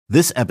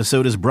This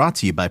episode is brought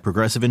to you by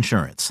Progressive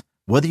Insurance.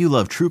 Whether you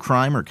love true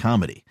crime or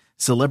comedy,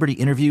 celebrity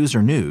interviews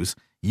or news,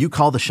 you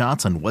call the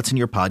shots on what's in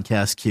your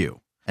podcast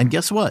queue. And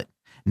guess what?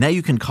 Now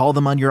you can call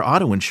them on your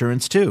auto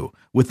insurance too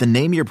with the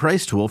Name Your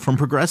Price tool from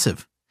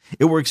Progressive.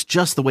 It works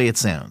just the way it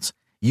sounds.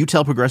 You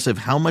tell Progressive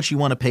how much you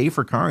want to pay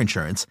for car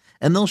insurance,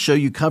 and they'll show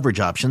you coverage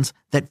options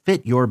that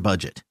fit your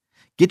budget.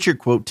 Get your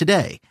quote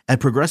today at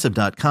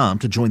Progressive.com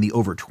to join the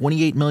over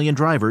 28 million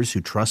drivers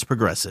who trust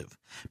Progressive.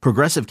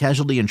 Progressive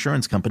Casualty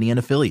Insurance Company and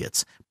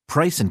Affiliates.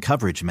 Price and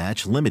coverage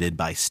match limited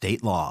by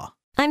state law.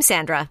 I'm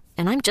Sandra,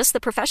 and I'm just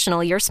the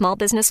professional your small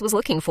business was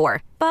looking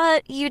for.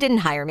 But you didn't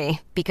hire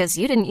me because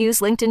you didn't use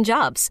LinkedIn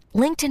Jobs.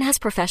 LinkedIn has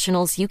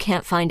professionals you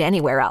can't find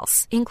anywhere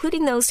else,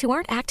 including those who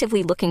aren't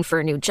actively looking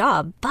for a new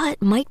job,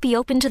 but might be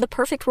open to the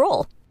perfect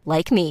role,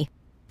 like me.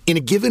 In a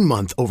given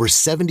month, over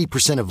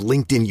 70% of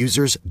LinkedIn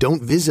users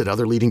don't visit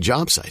other leading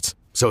job sites.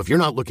 So if you're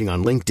not looking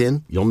on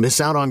LinkedIn, you'll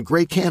miss out on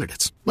great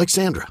candidates like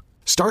Sandra.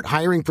 Start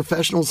hiring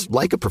professionals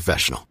like a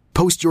professional.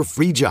 Post your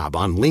free job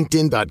on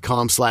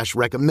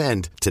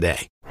linkedin.com/recommend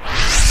today.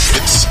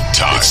 It's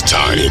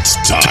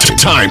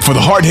time for the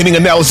hard-hitting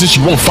analysis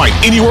you won't find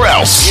anywhere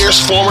else.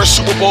 Here's former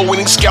Super Bowl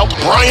winning scout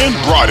Bryan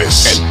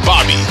Broaddus and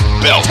Bobby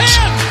Belt.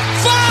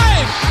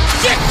 10-5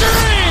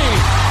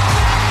 victory!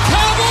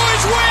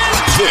 Cowboys win!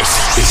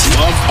 This is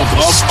Love of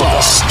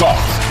the Star.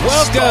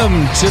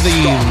 Welcome to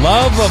the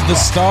Love of the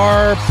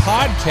Star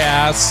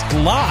podcast,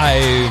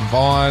 live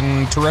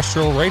on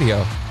terrestrial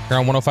radio here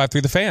on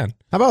 105.3 The Fan.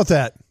 How about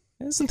that?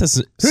 Isn't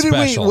this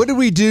special? What did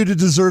we do to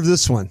deserve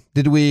this one?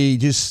 Did we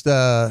just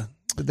did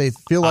they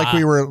feel like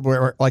we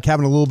were like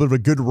having a little bit of a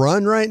good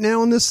run right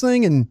now on this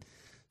thing? And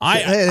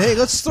hey,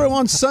 let's throw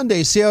on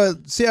Sunday, see how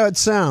it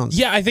sounds.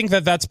 Yeah, I think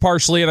that's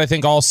partially it. I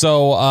think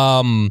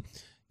also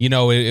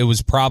it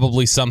was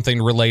probably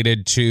something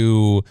related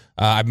to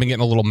I've been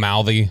getting a little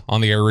mouthy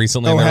on the air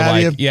recently. Oh, and they were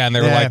have like, you? and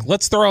they were like,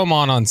 let's throw him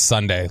on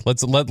Sunday.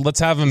 Let's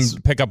have him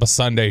pick up a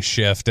Sunday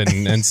shift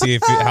and see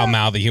how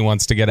mouthy he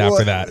wants to get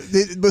after that.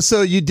 But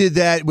so you did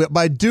that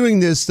by doing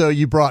this, though.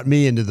 You brought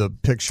me into the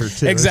picture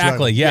too.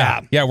 Exactly.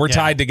 Yeah. We're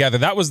tied together.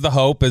 That was the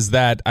hope. Is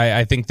that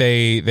I think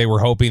they were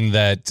hoping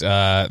that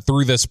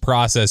through this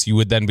process you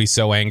would then be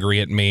so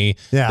angry at me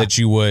that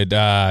you would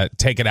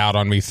take it out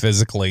on me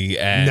physically.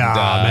 And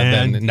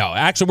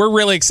actually, we're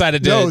really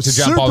excited to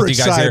jump on with you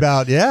guys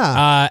here.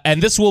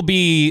 And this will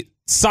be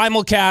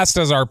simulcast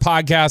as our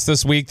podcast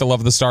this week, the Love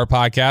of the Star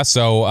podcast.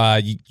 So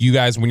you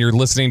guys, when you're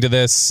listening to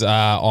this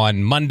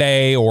on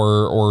Monday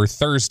or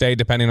Thursday,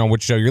 depending on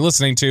which show you're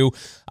listening to,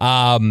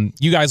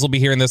 you guys will be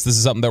hearing this. This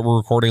is something that we're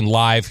recording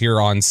live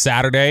here on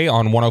Saturday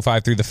on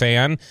 105.3 The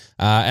Fan.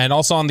 And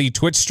also on the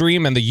Twitch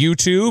stream and the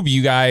YouTube.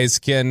 You guys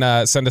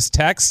can send us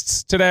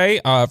texts today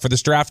for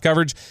this draft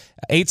coverage.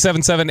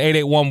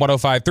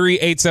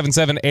 877-881-1053,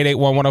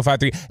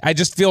 877-881-1053. I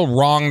just feel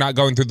wrong not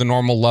going through the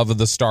normal Love of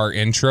the Star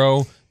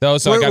intro, though,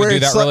 so I got to do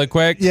that really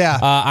quick. Yeah.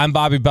 I'm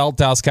Bobby Belt,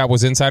 Dallas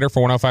Cowboys insider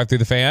for 105.3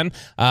 The Fan.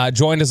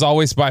 Joined, as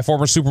always, by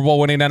former Super Bowl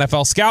winning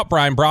NFL scout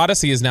Bryan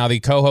Broaddus. He is now the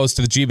co-host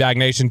of the G-Bag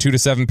Nation, 2 to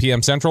 7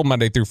 p.m. Central,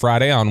 Monday through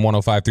Friday on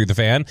 105.3 The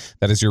Fan.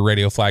 That is your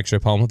radio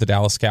flagship home of the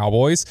Dallas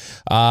Cowboys.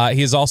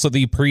 He is also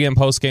the pre- and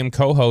post-game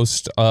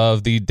co-host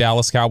of the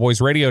Dallas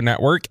Cowboys radio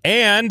network,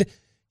 and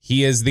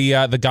he is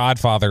the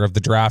godfather of the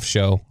draft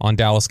show on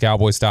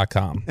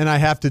DallasCowboys.com. And I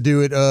have to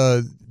do it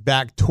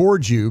back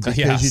towards you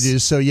because you do.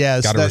 So,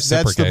 yes,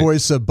 that's the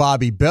voice of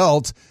Bobby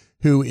Belt,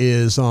 who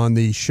is on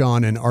the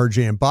Sean and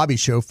RJ and Bobby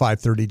show,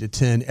 5:30 to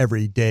 10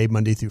 every day,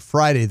 Monday through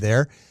Friday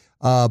there.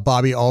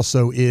 Bobby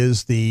also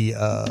is the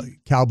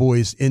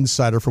Cowboys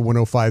insider for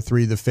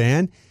 105.3 The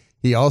Fan.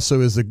 He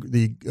also is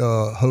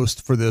the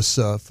host for this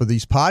for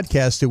these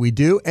podcasts that we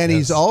do. And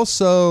he's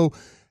also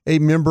a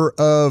member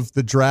of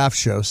the draft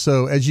show.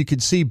 So as you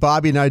can see,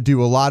 Bobby and I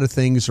do a lot of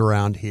things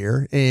around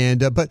here,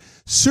 and but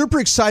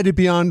super excited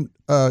beyond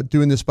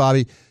doing this,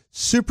 Bobby.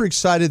 Super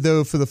excited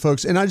though for the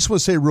folks. And I just want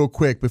to say real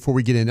quick before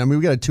we get in, I mean,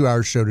 we got a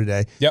 2-hour show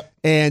today. Yep.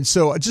 And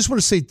so I just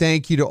want to say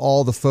thank you to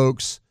all the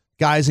folks,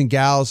 guys and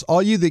gals,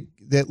 all you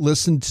that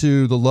listen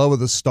to the Love of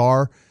the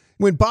Star.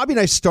 When Bobby and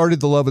I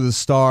started the Love of the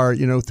Star,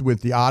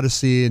 with the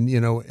Odyssey and,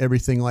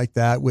 everything like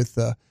that with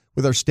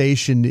our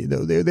station,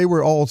 they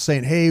were all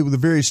saying, hey, the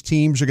various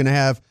teams are going to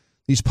have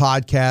these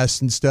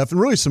podcasts and stuff,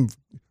 and really some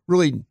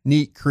really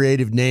neat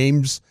creative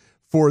names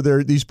for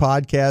these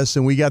podcasts.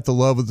 And we got the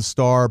Love of the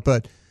Star.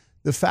 But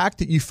the fact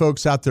that you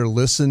folks out there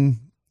listen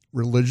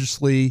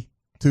religiously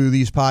to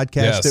these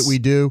podcasts that we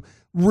do,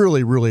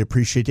 really, really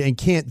appreciate it and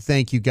can't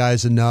thank you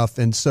guys enough.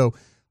 And so,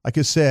 like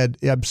I said,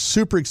 I'm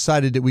super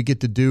excited that we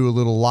get to do a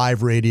little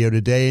live radio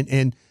today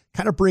and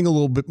kind of bring a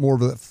little bit more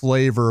of a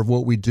flavor of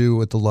what we do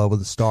with the Love of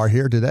the Star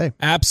here today.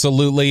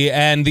 Absolutely.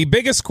 And the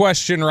biggest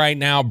question right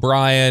now,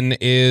 Bryan,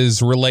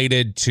 is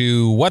related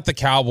to what the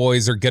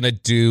Cowboys are going to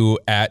do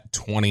at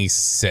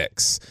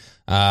 26.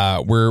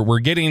 We're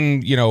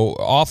getting,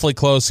 awfully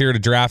close here to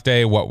draft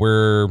day.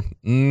 We're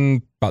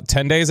about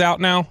 10 days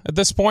out now at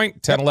this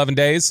point, 10, 11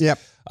 days. Yep.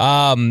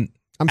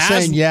 I'm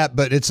saying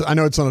but I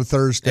know it's on a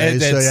Thursday.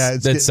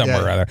 It's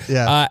somewhere rather.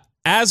 Yeah.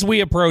 as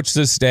we approach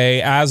this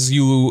day, as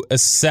you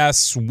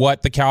assess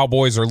what the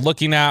Cowboys are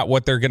looking at,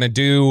 what they're going to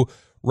do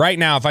right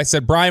now, if I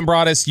said, Brian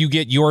Broaddus, you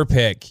get your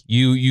pick.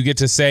 You get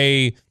to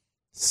say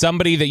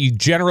somebody that you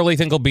generally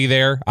think will be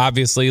there.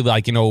 Obviously,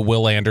 like,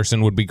 Will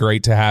Anderson would be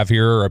great to have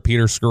here, or a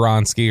Peter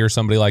Skoronski or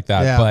somebody like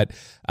that. Yeah. But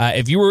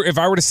if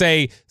I were to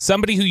say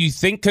somebody who you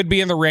think could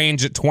be in the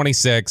range at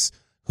 26,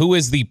 who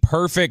is the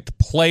perfect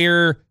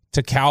player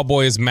to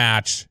Cowboys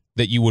match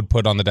that you would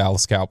put on the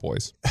Dallas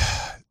Cowboys?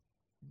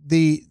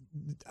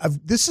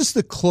 This is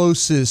the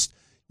closest.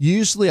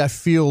 Usually I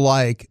feel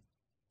like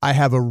I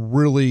have a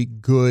really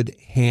good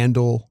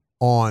handle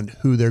on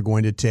who they're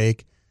going to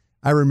take.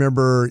 I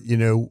remember,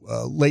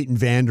 Leighton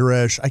Vander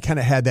Esch. I kind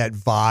of had that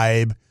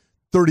vibe.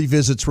 30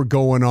 visits were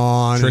going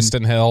on.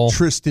 Tristan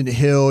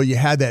Hill. You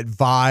had that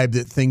vibe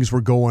that things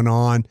were going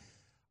on.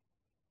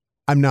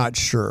 I'm not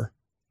sure.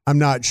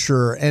 And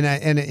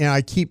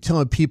I keep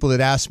telling people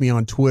that ask me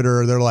on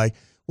Twitter, they're like,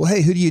 well,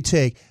 hey, who do you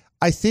take?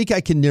 I think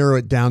I can narrow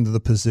it down to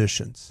the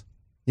positions,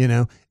 and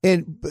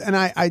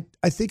I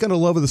think on a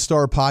Love of the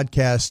Star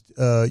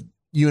podcast,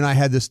 you and I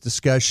had this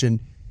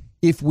discussion.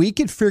 If we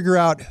could figure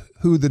out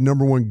who the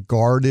number one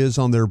guard is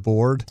on their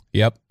board,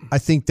 yep, I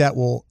think that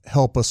will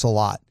help us a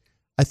lot.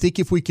 I think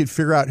if we could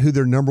figure out who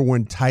their number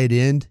one tight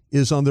end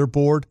is on their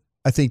board,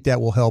 I think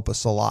that will help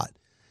us a lot.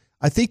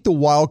 I think the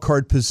wild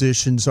card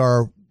positions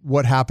are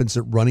what happens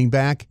at running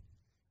back.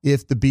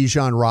 If the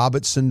Bijan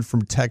Robinson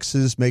from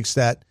Texas makes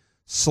that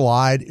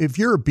slide, if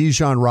you're a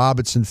Bijan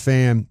Robinson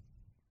fan,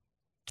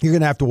 you're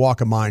going to have to walk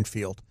a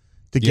minefield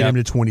to get him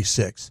to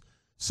 26.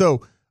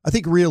 So I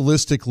think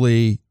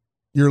realistically,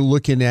 you're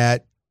looking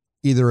at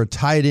either a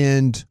tight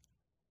end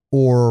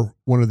or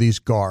one of these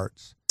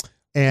guards.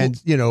 And,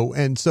 I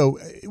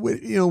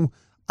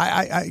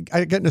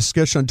got in a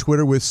discussion on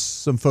Twitter with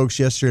some folks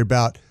yesterday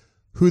about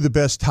who the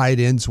best tight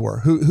ends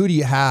were. Who do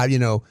you have,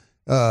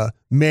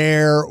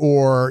 Mayer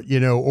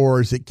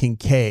or is it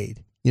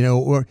Kincaid?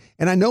 And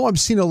I know I'm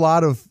seeing a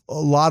lot of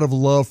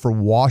love for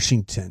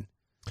Washington.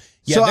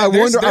 Yeah, so I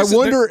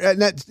wonder,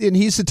 and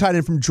he's the tight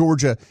end from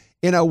Georgia.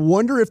 And I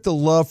wonder if the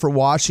love for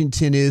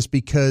Washington is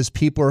because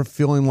people are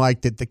feeling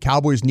like that the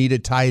Cowboys need a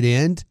tight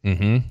end,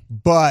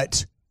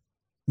 but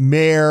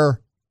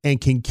Mayer and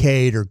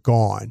Kincaid are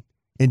gone,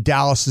 and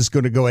Dallas is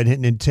going to go ahead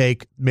and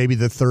take maybe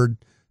the third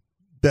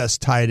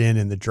best tight end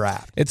in the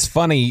draft. It's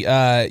funny,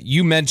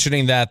 you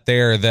mentioning that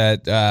there,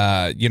 that,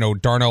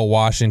 Darnell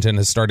Washington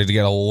has started to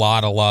get a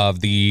lot of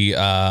love. The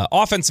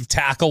offensive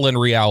tackle in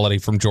reality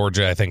from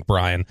Georgia, I think,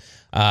 Brian.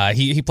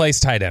 He plays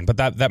tight end, but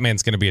that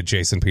man's going to be a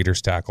Jason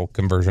Peters tackle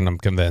conversion, I'm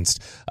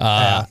convinced.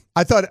 I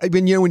thought,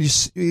 when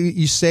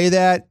you say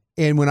that,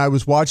 and when I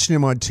was watching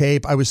him on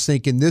tape, I was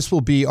thinking this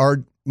will be I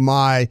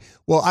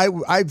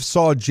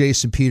saw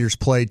Jason Peters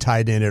play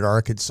tight end at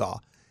Arkansas.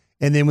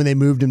 And then when they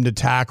moved him to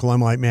tackle,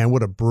 I'm like, man,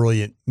 what a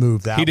brilliant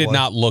move that was. He did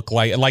not look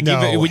like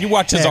even when you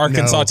watch his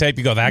Arkansas tape,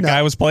 you go, that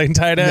guy was playing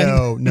tight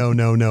end?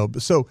 No.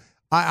 So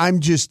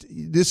I'm just,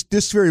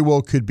 this very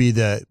well could be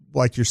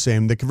like you're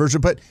saying, the conversion.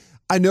 But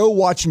I know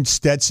watching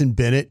Stetson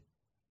Bennett,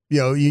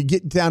 you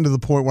get down to the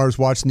point where I was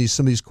watching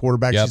some of these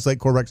quarterbacks, these late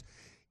quarterbacks,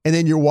 and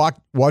then you're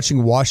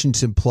watching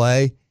Washington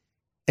play,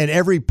 and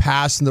every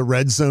pass in the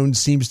red zone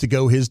seems to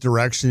go his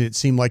direction. It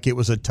seemed like it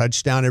was a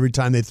touchdown every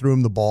time they threw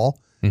him the ball.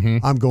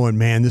 I'm going,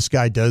 man, this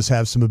guy does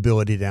have some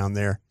ability down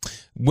there.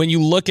 When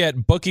you look at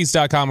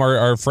bookies.com,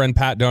 our friend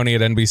Pat Doney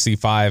at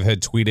NBC5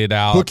 had tweeted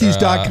out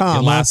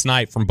bookies.com last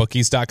night from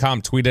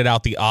bookies.com, tweeted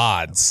out the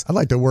odds. I'd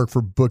like to work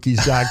for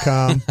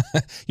bookies.com.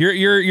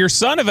 Your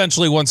son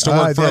eventually wants to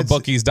work for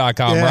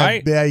bookies.com,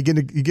 right? Yeah,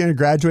 you're gonna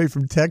graduate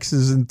from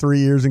Texas in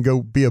 3 years and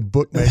go be a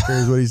bookmaker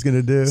is what he's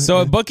gonna do.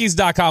 So at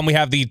bookies.com, we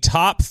have the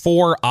top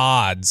 4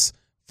 odds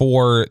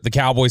for the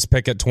Cowboys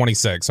pick at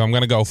 26. So I'm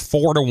going to go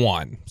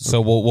 4-1. So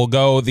we'll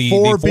go the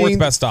fourth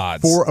best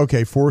odds.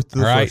 Fourth to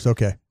the first.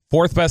 Okay.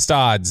 Fourth best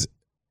odds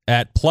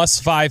at plus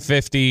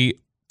 550,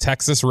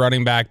 Texas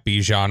running back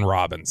Bijan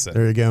Robinson.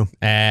 There you go.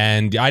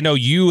 And I know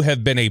you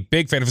have been a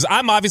big fan of his.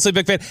 I'm obviously a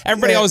big fan.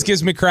 Everybody always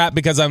gives me crap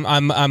because I'm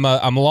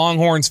a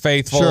Longhorns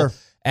faithful. Sure.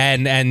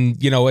 And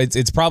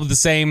it's probably the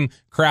same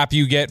crap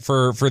you get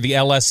for the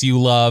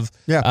LSU love.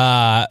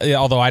 Yeah.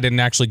 Although I didn't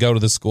actually go to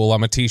the school.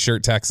 I'm a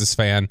T-shirt Texas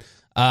fan.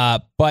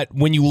 But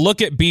when you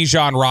look at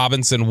Bijan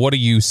Robinson, what do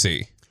you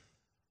see?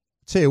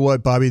 Tell you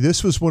what, Bobby,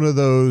 this was one of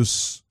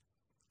those.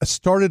 I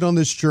started on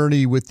this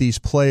journey with these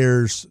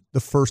players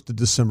the 1st of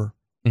December.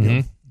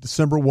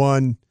 December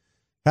 1,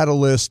 had a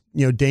list.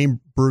 Dane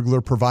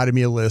Brugler provided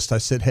me a list. I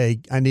said, hey,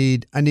 I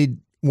need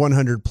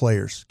 100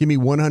 players. Give me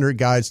 100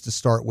 guys to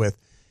start with.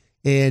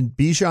 And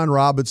Bijan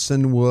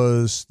Robinson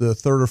was the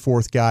 3rd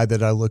or 4th guy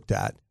that I looked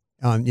at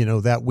on,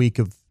 that week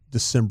of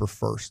December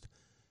 1st.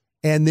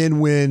 And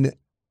then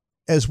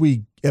as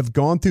we have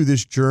gone through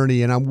this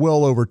journey, and I'm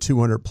well over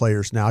 200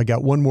 players now. I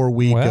got one more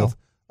week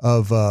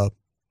of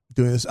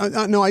doing this.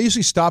 I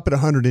usually stop at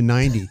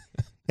 190,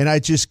 and I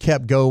just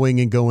kept going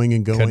and going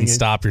and going. Couldn't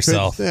stop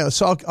yourself.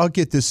 So I'll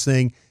get this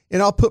thing,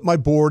 and I'll put my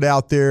board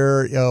out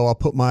there. I'll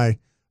put my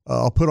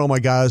I'll put all my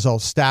guys. I'll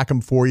stack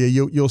them for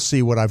you. You'll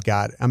see what I've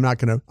got. I'm not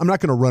gonna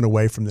run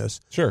away from this.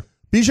 Sure.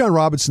 Bijan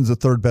Robinson's the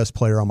third best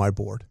player on my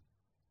board,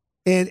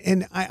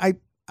 and I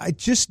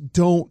just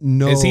don't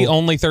know. Is he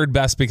only third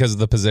best because of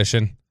the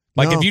position?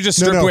 Like, if you just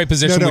stripped away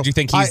position, would you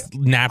think he's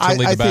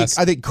naturally the best?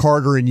 I think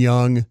Carter and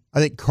Young. I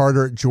think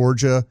Carter at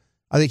Georgia.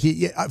 I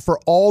think for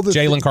all the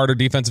Jalen Carter,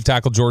 defensive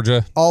tackle,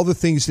 Georgia. All the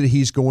things that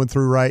he's going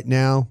through right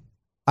now.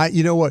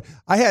 You know what?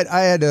 I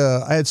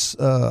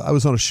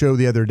was on a show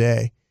the other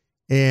day,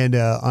 and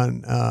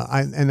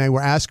they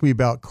were asking me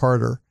about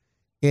Carter,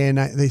 and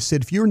they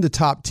said, if you were in the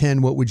top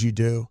 10, what would you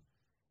do?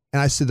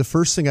 And I said, the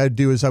first thing I'd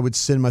do is I would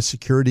send my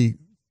security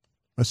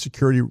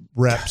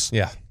reps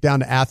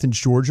down to Athens,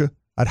 Georgia.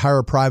 I'd hire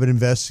a private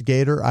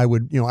investigator. I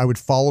would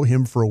follow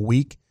him for a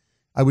week.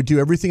 I would do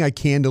everything I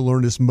can to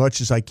learn as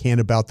much as I can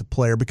about the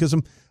player, because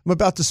I'm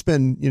about to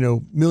spend,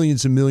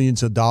 millions and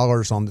millions of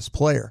dollars on this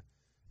player.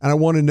 And I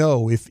want to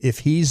know if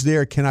he's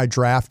there, can I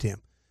draft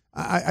him?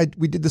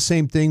 We did the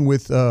same thing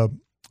with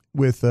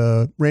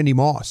Randy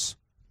Moss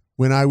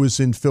when I was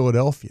in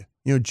Philadelphia.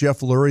 Jeff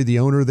Lurie, the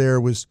owner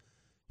there,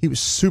 he was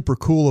super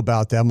cool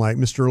about that. I'm like,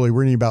 Mr. Early,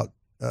 we're going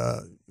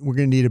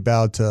to need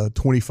about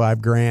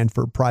 $25,000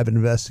 for private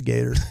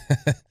investigators.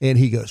 And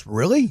he goes,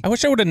 really? I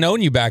wish I would have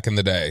known you back in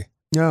the day.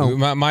 No,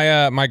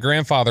 my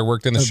grandfather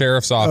worked in the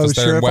sheriff's office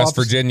there in West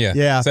Virginia.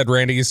 Yeah, said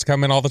Randy used to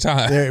come in all the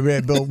time.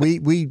 But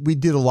we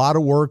did a lot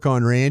of work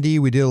on Randy.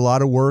 We did a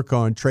lot of work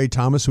on Trey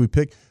Thomas.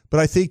 But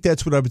I think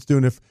that's what I was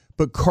doing.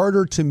 But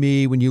Carter, to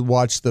me, when you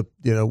watch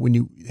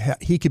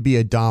he could be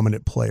a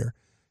dominant player,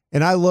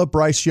 and I love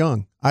Bryce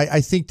Young. I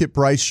think that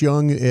Bryce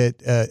Young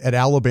at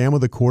Alabama,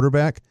 the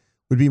quarterback,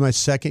 would be my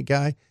second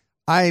guy.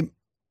 And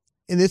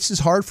this is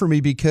hard for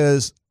me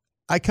because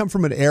I come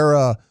from an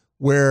era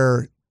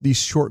where these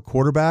short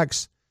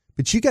quarterbacks,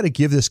 but you got to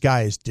give this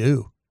guy his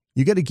due.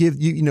 You got to give,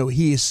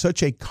 he is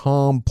such a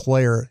calm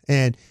player,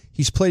 and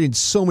he's played in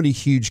so many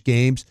huge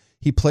games.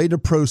 He played a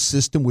pro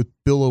system with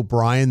Bill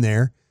O'Brien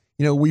there.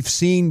 We've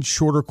seen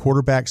shorter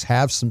quarterbacks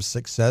have some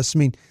success. I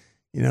mean,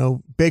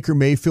 Baker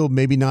Mayfield,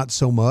 maybe not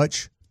so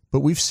much,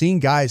 but we've seen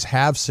guys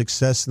have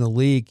success in the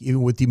league,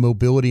 even with the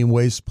mobility and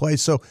ways to play.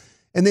 So,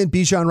 and then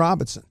Bijan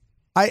Robinson.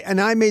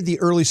 I made the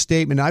early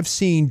statement. I've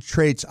seen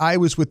traits. I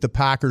was with the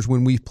Packers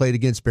when we played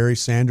against Barry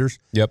Sanders.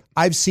 Yep.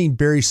 I've seen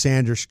Barry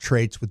Sanders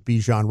traits with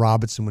Bijan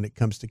Robinson when it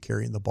comes to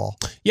carrying the ball.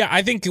 Yeah,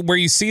 I think where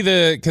you see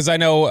because I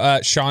know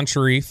Sean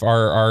Sharif,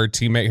 our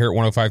teammate here at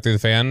 105 Through the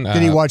Fan.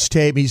 Did he watch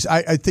tape?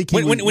 I think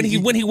when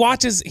he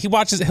watches, he'll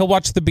watch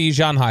the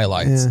Bijan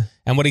highlights. Yeah.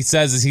 And what he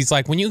says is, he's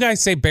like, when you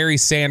guys say Barry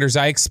Sanders,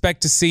 I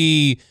expect to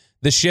see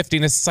the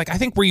shiftiness. It's like, I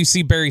think where you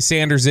see Barry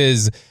Sanders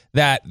is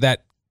that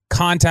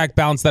contact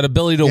bounce, that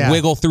ability to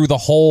wiggle through the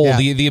hole,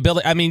 the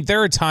ability. I mean,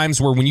 there are times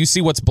where when you see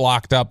what's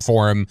blocked up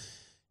for him,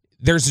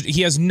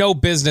 he has no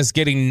business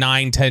getting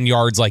 9-10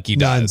 yards like he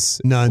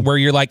does. None. Where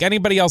you're like,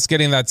 anybody else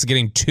that's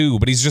getting 2,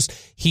 but he's just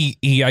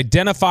he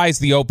identifies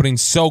the opening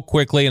so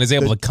quickly and is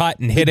able to cut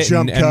and hit it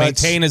and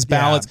maintain his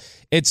balance. Yeah.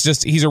 It's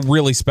just, he's a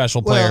really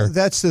special player. Well,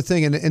 that's the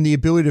thing, and the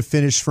ability to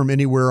finish from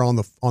anywhere on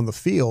the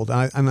field.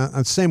 And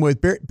the same way,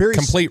 Barry,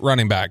 complete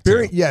running back.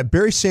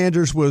 Barry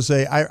Sanders was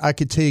I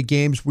could tell you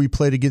games we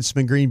played against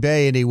him in Green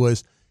Bay, and he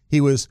was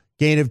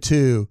gain of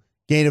 2,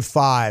 gain of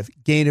 5,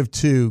 gain of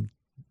 2,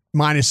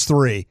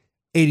 -3.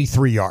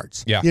 83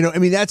 yards. Yeah.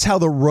 That's how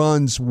the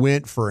runs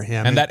went for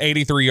him. And that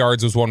 83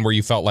 yards was one where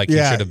you felt like he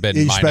should have been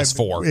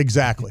 -4.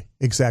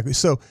 Exactly.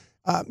 So,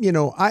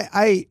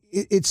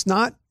 it's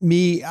not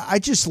me. I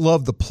just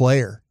love the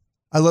player.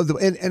 I love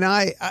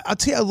I'll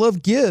tell you, I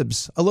love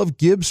Gibbs. I love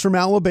Gibbs from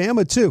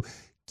Alabama too.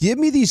 Give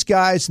me these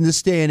guys in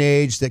this day and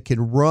age that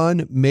can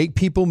run, make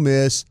people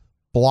miss,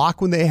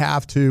 block when they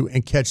have to,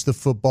 and catch the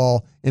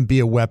football and be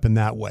a weapon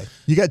that way.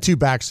 You got 2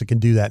 backs that can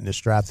do that in this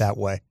draft that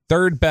way.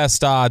 Third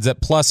best odds at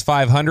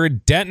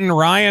 +500. Denton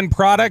Ryan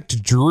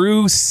product,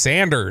 Drew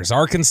Sanders,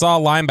 Arkansas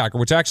linebacker,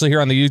 which actually here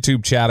on the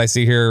YouTube chat, I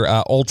see here,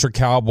 Ultra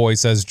Cowboy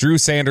says Drew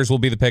Sanders will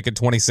be the pick at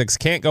 26.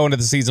 Can't go into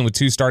the season with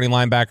 2 starting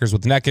linebackers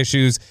with neck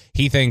issues.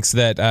 He thinks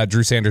that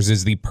Drew Sanders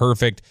is the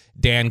perfect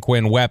Dan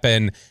Quinn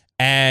weapon.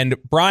 And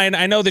Brian,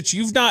 I know that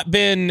you've not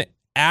been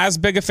as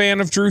big a fan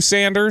of Drew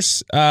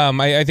Sanders.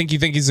 I think you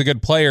think he's a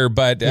good player,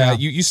 but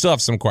you still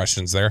have some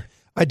questions there.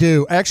 I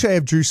do. Actually, I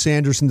have Drew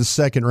Sanders in the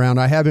second round.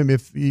 I have him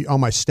on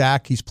my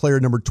stack. He's player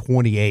number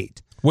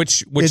 28.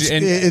 Which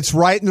it's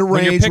right in the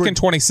range. When you're picking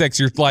 26,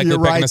 you're likely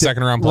picking a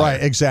second round player.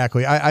 Right,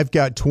 exactly. I've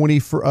got 20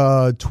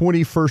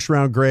 first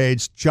round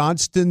grades.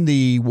 Johnston,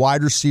 the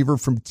wide receiver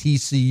from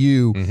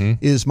TCU,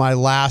 is my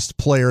last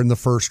player in the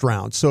first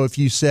round. So if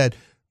you said,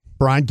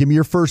 Brian, give me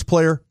your first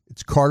player,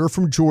 it's Carter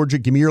from Georgia.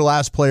 Give me your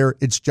last player.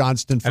 It's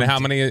Johnston. And how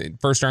many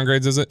first-round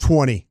grades is it?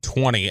 20.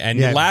 20. And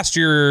last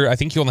year, I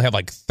think you only had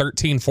like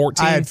 13,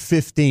 14. I had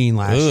 15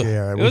 last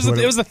year. It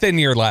was a thin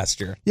year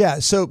last year. Yeah.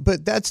 So,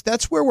 but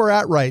that's where we're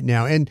at right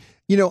now. And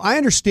I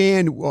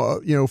understand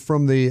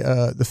from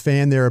the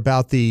fan there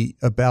about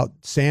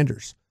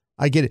Sanders.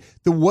 I get it.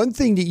 The one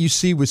thing that you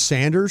see with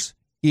Sanders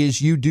is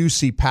you do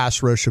see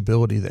pass rush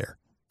ability there.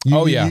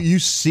 You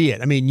see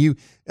it. I mean,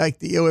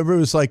 everyone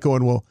was like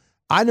going, well,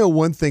 I know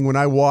one thing when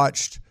I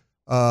watched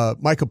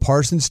Micah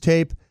Parsons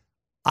tape,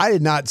 I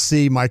did not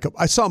see Micah.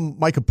 I saw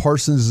Micah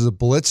Parsons as a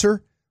blitzer,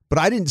 but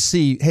I didn't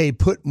see, hey,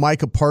 put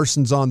Micah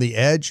Parsons on the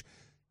edge.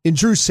 In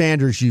Drew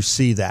Sanders, you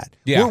see that.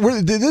 Yeah.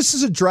 This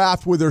is a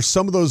draft where there's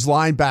some of those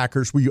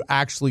linebackers where you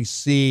actually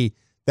see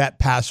that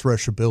pass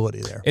rush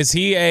ability there. Is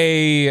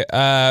he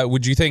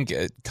would you think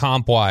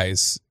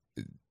comp-wise,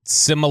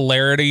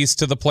 similarities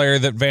to the player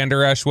that Van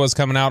Der Esch was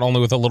coming out,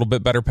 only with a little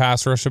bit better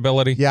pass rush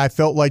ability? Yeah, I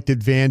felt like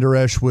that Van Der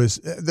Esch was,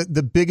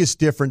 the biggest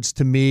difference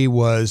to me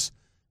was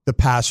the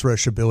pass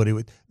rush ability.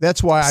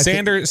 That's why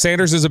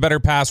Sanders is a better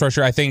pass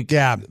rusher. I think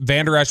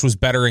Van Der Esch was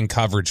better in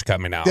coverage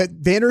coming out.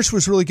 Van Der Esch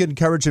was really good in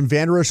coverage, and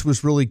Van Der Esch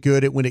was really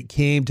good at when it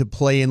came to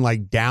playing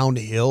like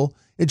downhill.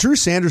 And Drew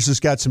Sanders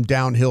has got some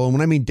downhill, and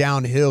when I mean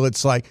downhill,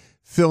 it's like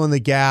filling the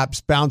gaps,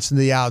 bouncing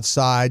to the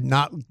outside,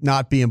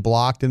 not being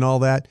blocked and all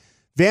that.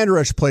 Van Der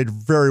Esch played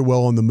very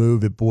well on the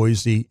move at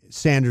Boise.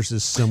 Sanders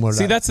is similar to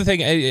that. See, that's the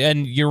thing.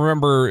 And you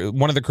remember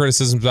one of the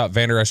criticisms about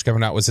Van Der Esch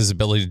coming out was his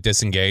ability to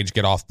disengage,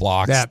 get off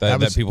blocks,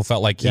 that people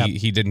felt like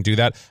he didn't do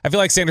that. I feel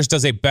like Sanders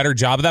does a better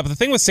job of that. But the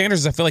thing with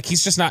Sanders is I feel like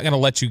he's just not going to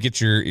let you get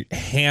your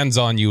hands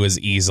on you as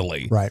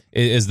easily. Right.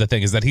 Is the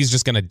thing, is that he's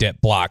just going to dip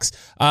blocks.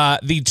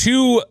 The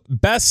two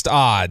best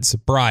odds,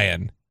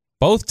 Brian,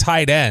 both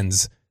tight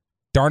ends,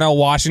 Darnell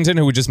Washington,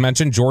 who we just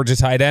mentioned, Georgia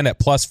tight end at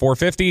plus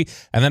 450,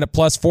 and then at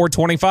plus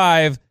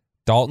 425,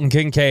 Dalton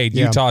Kincaid,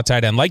 Utah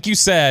tight end. Like you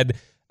said,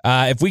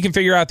 if we can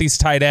figure out these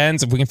tight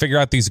ends, if we can figure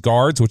out these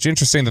guards, which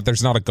interesting that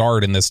there's not a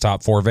guard in this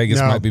top four. Vegas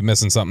might be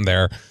missing something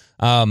there.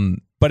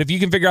 But if you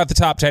can figure out the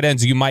top tight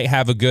ends, you might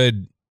have a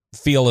good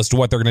feel as to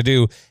what they're going to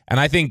do. And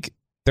I think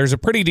there's a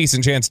pretty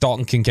decent chance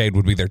Dalton Kincaid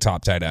would be their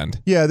top tight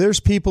end. Yeah, there's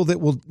people that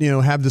will,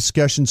 have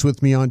discussions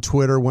with me on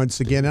Twitter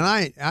once again, and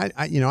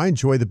I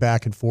enjoy the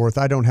back and forth.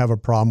 I don't have a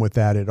problem with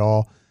that at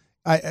all.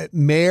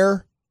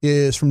 Mayer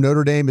is from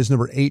Notre Dame is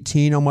number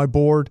 18 on my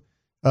board.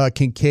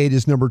 Kincaid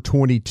is number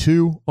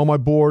 22 on my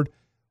board.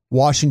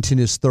 Washington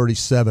is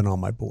 37 on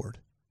my board.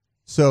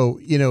 So,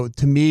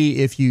 to me,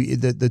 if you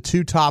the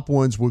two top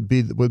ones would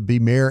be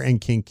Mayer and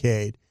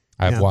Kincaid.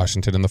 I have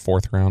Washington in the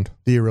fourth round.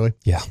 Do you really?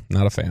 Yeah,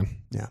 not a fan.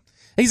 Yeah.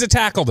 He's a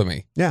tackle to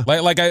me. Yeah. I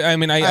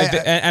recognize.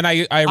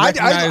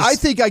 I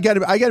think I got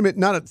to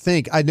not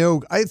think. I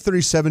know I had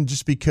 37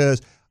 just because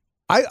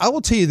I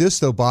will tell you this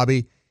though,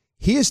 Bobby,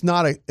 he is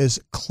not as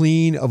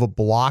clean of a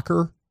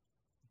blocker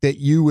that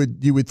you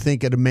would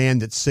think at a man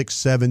that's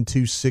 6'7",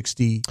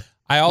 260.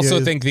 I also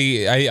think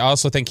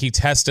he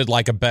tested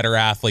like a better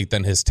athlete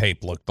than his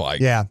tape looked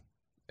like. Yeah.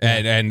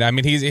 And I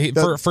mean,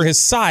 for his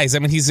size, I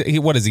mean,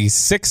 what is he?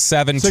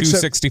 6'7",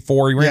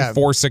 264. He ran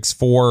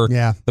 4.64.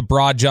 Yeah. The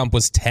broad jump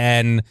was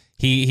 10.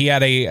 He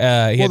had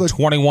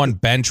 21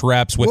 bench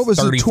reps with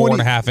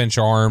 34.5-inch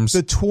arms.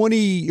 The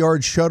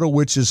 20-yard shuttle,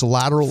 which is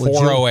lateral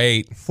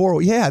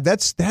 4.08. Yeah,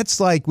 that's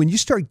like when you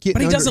start getting.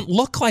 But he doesn't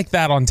look like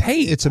that on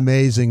tape. It's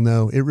amazing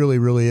though. It really,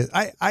 really is.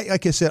 I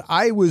like I said,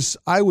 I was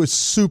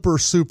super,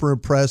 super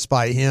impressed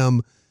by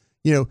him.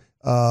 In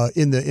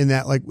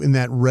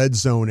that red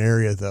zone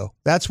area though.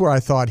 That's where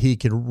I thought he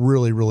could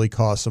really, really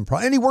cause some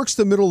problems. And he works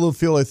the middle of the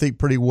field, I think,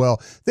 pretty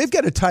well. They've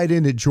got a tight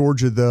end at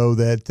Georgia though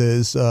that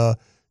is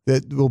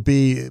that will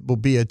be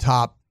probably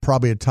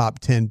a top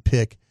 10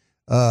 pick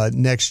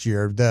next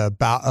year. The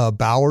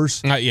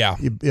Bowers.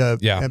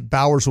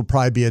 Bowers will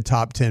probably be a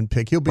top 10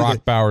 pick. He'll be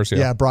Bowers.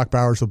 Yeah, Brock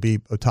Bowers will be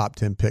a top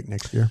 10 pick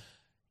next year.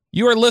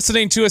 You are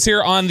listening to us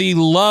here on the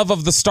Love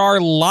of the Star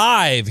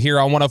live here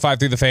on 105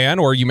 through the Fan,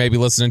 or you may be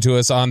listening to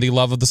us on the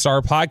Love of the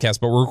Star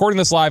podcast. But we're recording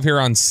this live here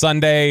on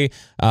Sunday,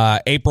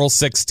 April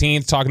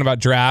 16th, talking about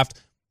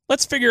draft.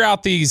 Let's figure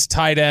out these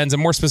tight ends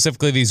and more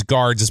specifically these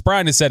guards. As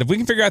Brian has said, if we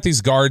can figure out these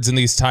guards and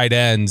these tight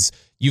ends,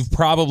 you've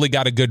probably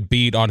got a good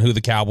beat on who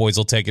the Cowboys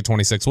will take at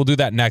 26. We'll do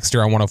that next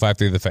year on 105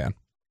 through the Fan.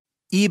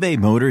 eBay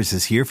Motors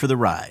is here for the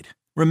ride.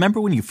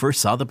 Remember when you first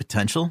saw the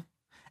potential?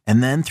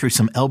 And then through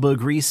some elbow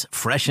grease,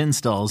 fresh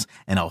installs,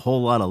 and a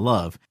whole lot of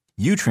love,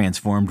 you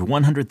transformed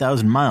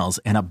 100,000 miles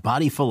and a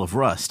body full of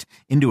rust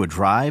into a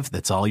drive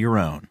that's all your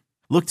own.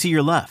 Look to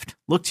your left.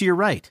 Look to your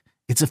right.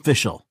 It's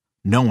official.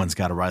 No one's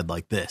got a ride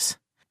like this.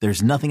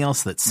 There's nothing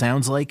else that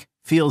sounds like,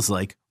 feels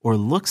like, or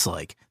looks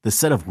like the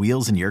set of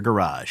wheels in your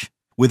garage.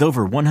 With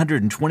over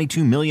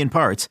 122 million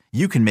parts,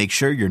 you can make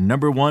sure your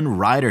number one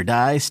ride or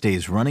die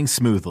stays running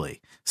smoothly.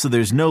 So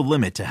there's no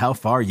limit to how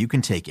far you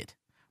can take it.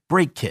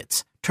 Brake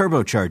kits,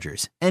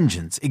 turbochargers,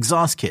 engines,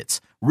 exhaust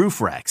kits,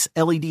 roof racks,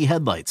 LED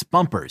headlights,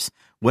 bumpers,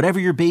 whatever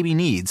your baby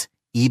needs,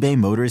 eBay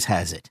Motors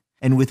has it.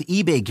 And with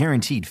eBay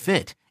Guaranteed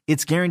Fit,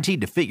 it's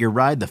guaranteed to fit your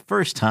ride the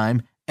first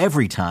time,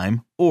 every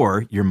time,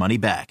 or your money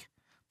back.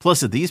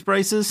 Plus at these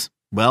prices,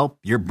 well,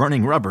 you're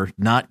burning rubber,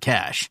 not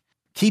cash.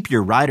 Keep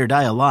your ride or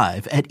die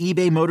alive at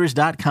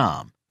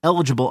ebaymotors.com.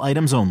 Eligible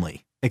items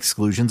only.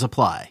 Exclusions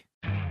apply.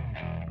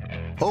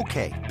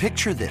 Okay,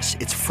 picture this.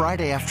 It's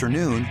Friday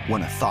afternoon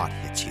when a thought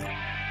hits you.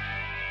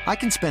 I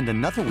can spend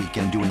another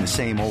weekend doing the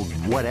same old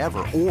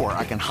whatever, or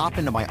I can hop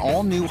into my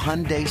all-new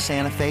Hyundai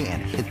Santa Fe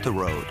and hit the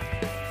road.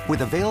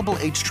 With available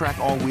H-Track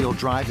all-wheel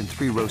drive and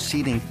 3-row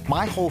seating,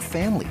 my whole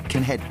family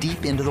can head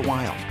deep into the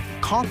wild.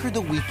 Conquer the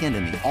weekend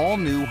in the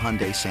all-new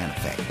Hyundai Santa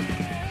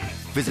Fe.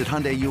 Visit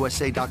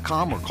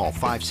HyundaiUSA.com or call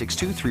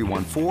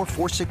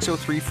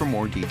 562-314-4603 for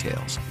more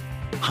details.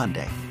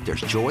 Hyundai,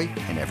 there's joy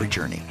in every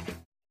journey.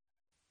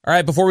 All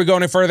right, before we go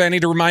any further, I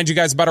need to remind you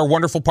guys about our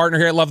wonderful partner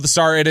here at Love the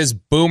Star. It is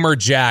Boomer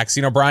Jacks.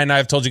 You know, Brian and I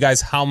have told you guys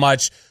how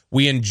much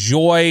we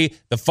enjoy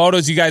the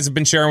photos you guys have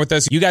been sharing with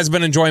us. You guys have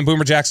been enjoying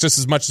Boomer Jacks just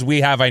as much as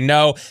we have, I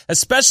know,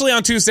 especially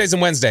on Tuesdays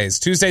and Wednesdays.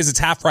 Tuesdays, it's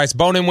half-price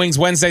bone-in wings.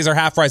 Wednesdays are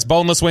half-price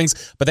boneless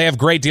wings, but they have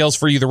great deals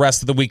for you the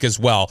rest of the week as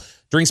well.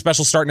 Drink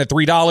special starting at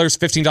 $3,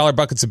 $15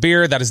 buckets of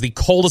beer. That is the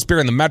coldest beer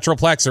in the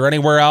Metroplex or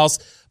anywhere else.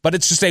 But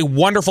it's just a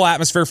wonderful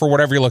atmosphere for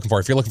whatever you're looking for.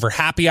 If you're looking for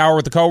happy hour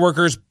with the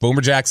coworkers,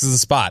 Boomer Jacks is the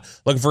spot.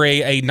 Looking for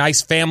a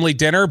nice family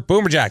dinner,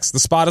 Boomer Jacks the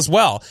spot as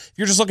well. If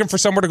you're just looking for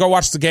somewhere to go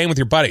watch the game with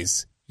your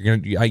buddies,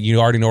 you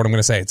already know what I'm going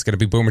to say. It's going to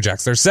be Boomer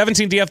Jacks. There's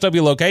 17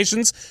 DFW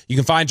locations. You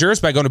can find yours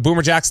by going to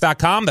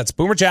boomerjacks.com. That's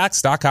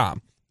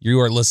boomerjacks.com. You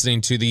are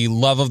listening to the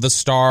Love of the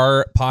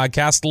Star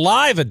podcast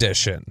live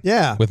edition.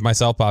 Yeah. With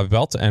myself, Bobby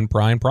Belt, and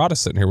Brian Prada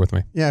sitting here with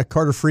me. Yeah,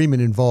 Carter Freeman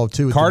involved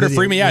too. Carter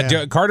Freeman,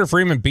 yeah. Carter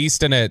Freeman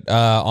beasting it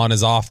on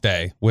his off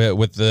day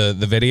with the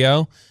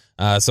video.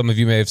 Some of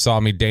you may have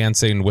saw me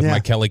dancing with my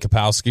Kelly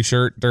Kapowski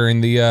shirt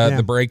during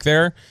the break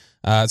there.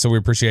 So we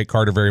appreciate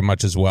Carter very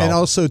much as well. And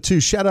also, too,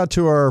 shout out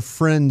to our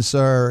friends,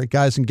 our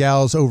guys and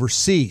gals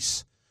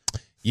overseas.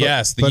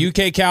 Yes, the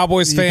UK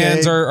Cowboys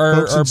fans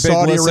are big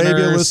Saudi listeners.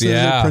 Arabia listeners,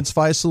 yeah. Prince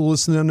Faisal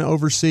listening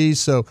overseas.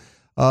 So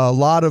a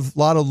lot of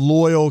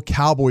loyal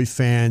Cowboy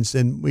fans,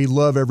 and we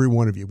love every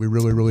one of you. We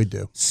really, really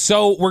do.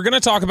 So we're going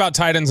to talk about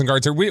tight ends and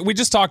guards here. We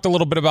just talked a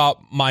little bit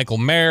about Michael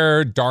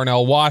Mayer,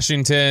 Darnell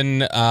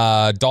Washington,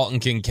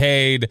 Dalton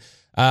Kincaid.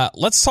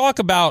 Let's talk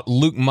about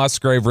Luke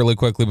Musgrave really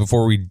quickly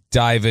before we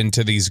dive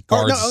into these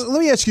guards.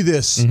 Let me ask you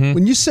this. Mm-hmm.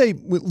 When you say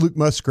Luke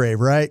Musgrave,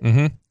 right?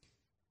 Mm-hmm.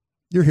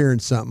 You're hearing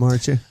something,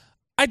 aren't you?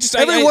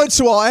 Every once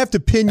in a while, I have to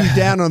pin you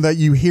down on that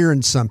you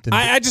hearing something.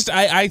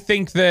 I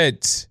think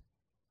that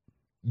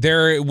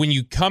when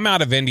you come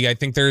out of Indy, I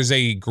think there's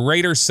a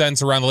greater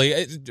sense around the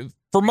league.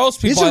 For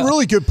most people, he's a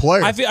really good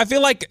player. I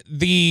feel like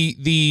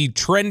the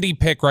trendy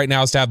pick right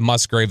now is to have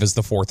Musgrave as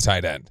the fourth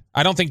tight end.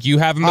 I don't think you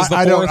have him as the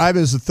fourth. I have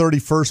him as the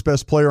 31st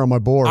best player on my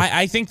board.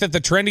 I think that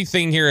the trendy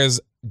thing here is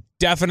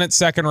definite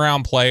second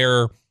round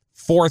player,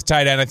 fourth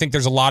tight end. I think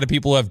there's a lot of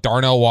people who have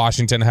Darnell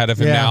Washington ahead of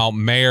him now,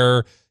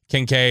 Mayer,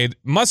 Kincaid.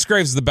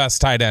 Musgrave's the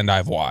best tight end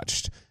I've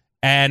watched.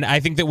 And I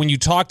think that when you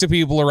talk to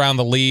people around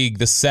the league,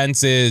 the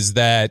sense is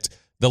that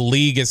the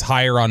league is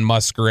higher on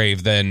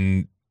Musgrave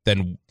than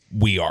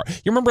we are.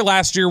 You remember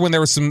last year when there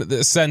was some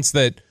sense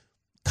that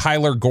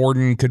Kyler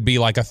Gordon could be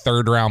like a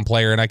third-round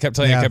player, and I kept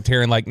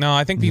hearing like, no,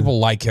 I think people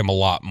like him a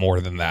lot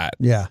more than that.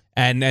 Yeah.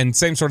 And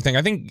same sort of thing.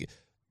 I think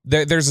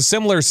there's a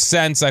similar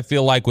sense, I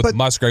feel like, with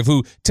Musgrave,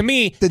 who, to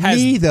me, has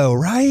knee, though,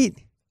 right?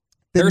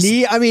 The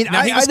knee, I mean,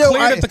 now he was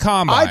cleared at the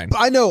combine.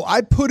 I know. I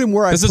put him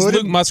where I put him. This is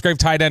Luke Musgrave,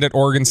 tight end at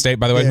Oregon State,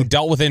 by the way, who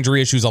dealt with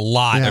injury issues a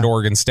lot at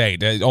Oregon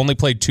State. Only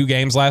played 2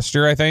 games last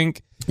year, I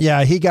think.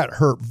 Yeah, he got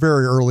hurt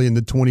very early in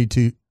the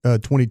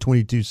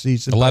 2022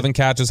 season. 11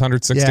 catches,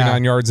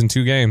 169 yards in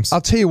 2 games.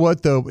 I'll tell you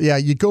what, though. Yeah,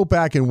 you go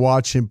back and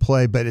watch him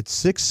play, but at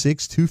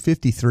 6'6",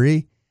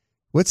 253,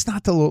 what's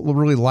not to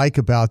really like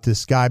about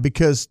this guy?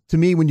 Because to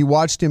me, when I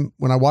watched him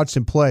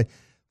play,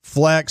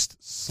 flexed,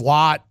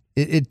 slot,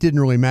 it didn't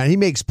really matter. He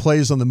makes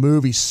plays on the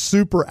move. He's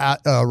super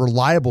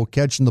reliable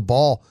catching the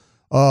ball,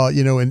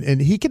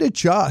 and he can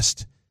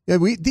adjust. Yeah,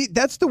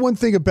 that's the one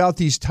thing about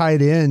these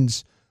tight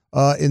ends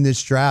in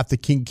this draft, the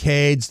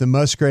Kincaids, the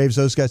Musgraves,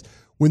 those guys.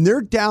 When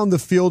they're down the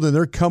field and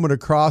they're coming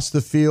across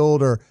the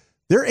field, or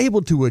they're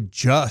able to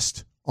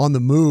adjust on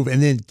the move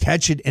and then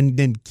catch it and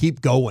then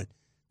keep going.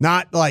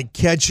 Not like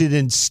catch it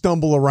and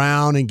stumble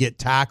around and get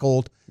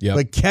tackled,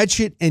 but catch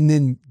it and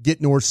then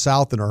get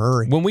north-south in a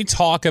hurry. When we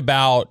talk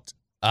about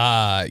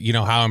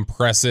how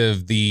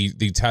impressive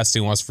the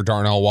testing was for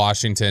Darnell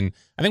Washington,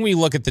 I think when you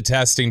look at the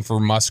testing for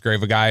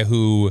Musgrave, a guy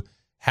who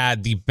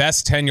had the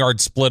best 10-yard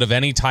split of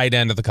any tight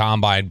end at the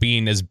combine,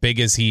 being as big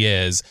as he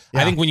is.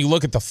 I think when you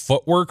look at the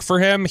footwork for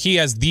him, he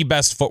has the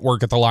best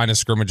footwork at the line of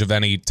scrimmage of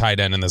any tight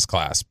end in this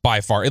class,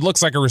 by far. It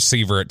looks like a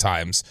receiver at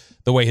times,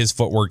 the way his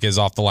footwork is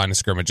off the line of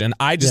scrimmage. And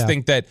I just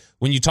think that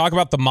when you talk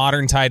about the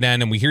modern tight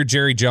end, and we hear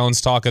Jerry Jones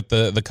talk at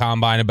the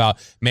combine about,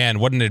 man,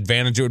 what an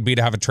advantage it would be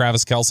to have a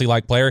Travis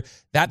Kelce-like player,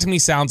 that to me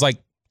sounds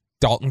like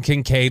Dalton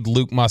Kincaid,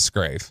 Luke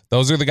Musgrave.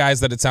 Those are the guys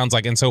that it sounds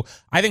like. And so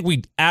I think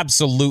we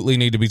absolutely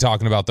need to be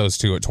talking about those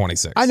two at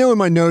 26. I know in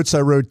my notes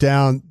I wrote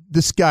down,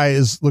 this guy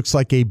looks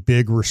like a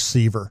big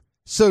receiver.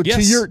 So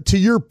to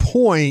your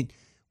point,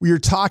 we were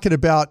talking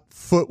about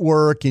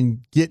footwork and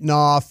getting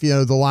off,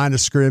 the line of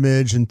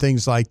scrimmage and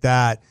things like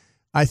that.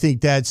 I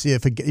think that's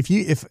if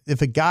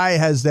a guy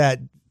has that,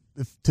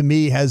 to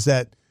me, has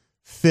that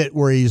fit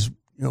where he's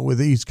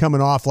he's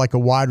coming off like a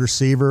wide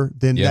receiver,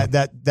 then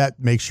that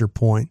makes your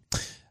point.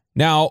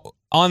 Now,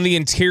 on the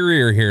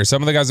interior here,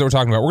 some of the guys that we're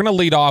talking about, we're going to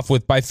lead off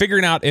with by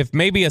figuring out if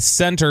maybe a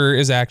center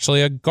is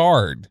actually a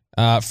guard.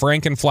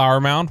 Frank in Flower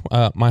Mound,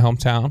 my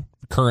hometown.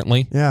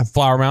 Currently,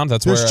 Flower Mound.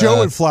 That's There's where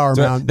Joe in Flower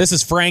Mound. This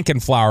is Frank in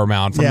Flower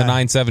Mound from the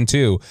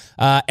 972.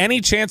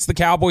 Any chance the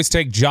Cowboys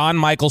take John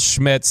Michael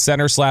Schmitz,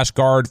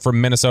 center/guard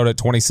from Minnesota at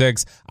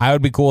 26? I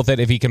would be cool with it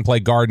if he can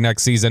play guard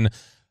next season.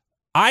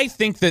 I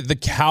think that the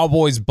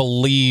Cowboys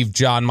believe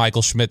John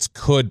Michael Schmitz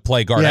could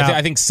play guard. Yeah.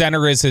 I think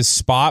center is his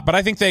spot, but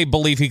I think they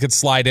believe he could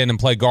slide in and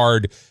play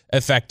guard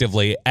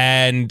effectively.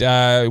 And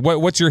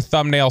what's your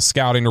thumbnail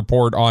scouting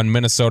report on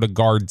Minnesota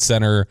guard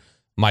center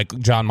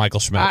John Michael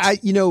Schmitz?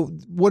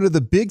 One of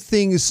the big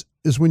things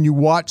is when you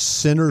watch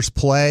centers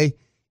play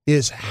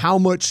is how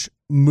much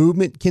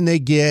movement can they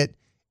get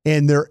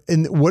and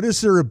what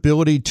is their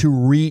ability to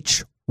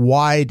reach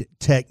wide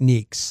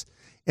techniques.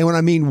 And when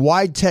I mean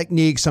wide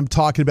techniques, I'm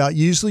talking about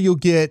usually you'll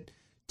get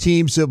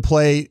teams that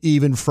play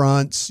even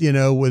fronts, with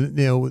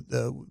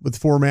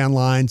 4-man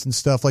lines and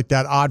stuff like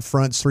that, odd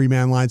fronts,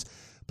 3-man lines.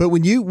 But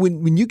when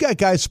you got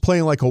guys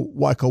playing like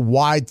a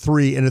wide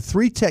 3 and a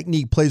 3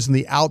 technique plays on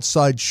the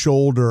outside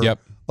shoulder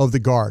of the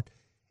guard,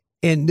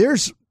 and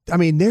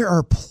there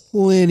are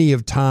plenty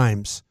of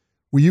times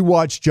where you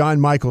watch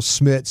John Michael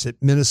Schmitz at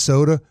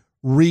Minnesota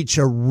reach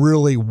a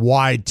really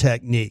wide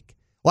technique,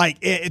 like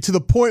to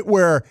the point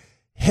where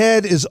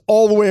head is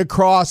all the way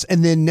across,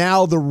 and then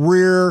now the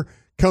rear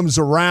comes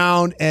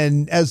around,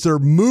 and as they're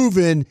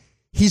moving,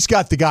 he's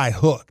got the guy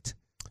hooked.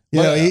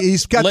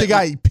 He's got the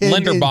guy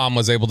pinned. Linderbaum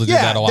was able to do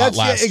that a lot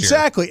last year.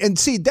 Exactly. And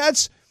see,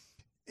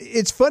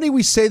 it's funny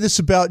we say this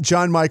about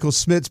John Michael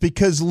Schmitz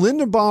because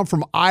Linderbaum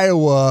from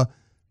Iowa,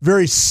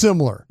 very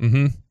similar.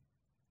 Mm-hmm.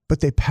 But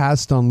they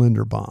passed on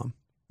Linderbaum.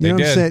 You know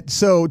what I'm saying?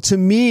 So to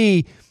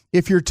me,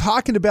 if you're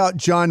talking about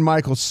John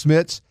Michael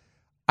Schmitz,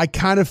 I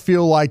kind of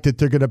feel like that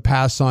they're going to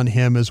pass on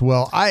him as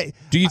well.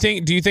 Do you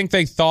think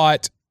they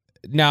thought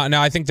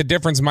now I think the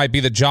difference might be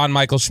that John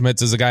Michael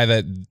Schmitz is a guy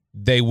that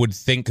they would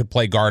think could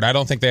play guard. I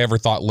don't think they ever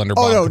thought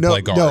Linderbaum could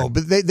play guard. No,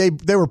 but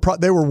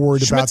they were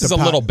worried Schmitz about is a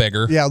little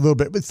bigger. Yeah, a little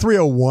bit, but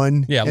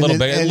 301. Yeah, a little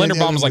bit.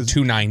 Linderbaum was like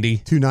 290.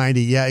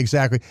 290. Yeah,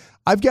 exactly.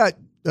 I've got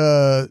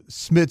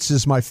Schmitz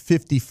as my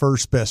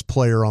 51st best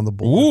player on the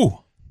board. Ooh.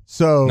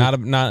 So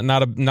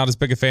not as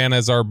big a fan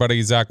as our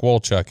buddy Zach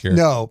Wolchuk here.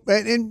 No,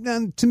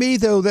 and to me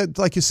though, that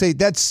like you say,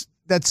 that's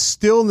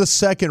still in the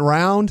second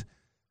round.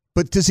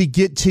 But does he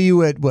get to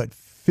you at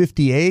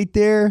 58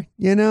 there?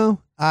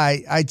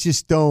 I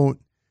just don't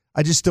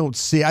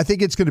see. I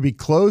think it's going to be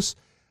close.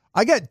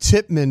 I got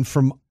Tippmann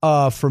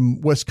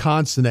from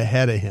Wisconsin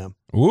ahead of him.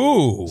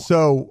 Ooh.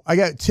 So I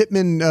got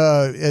Tippmann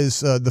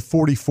as the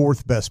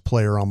 44th best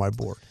player on my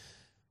board.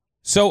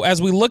 So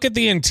as we look at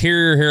the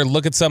interior here,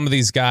 look at some of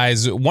these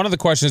guys, one of the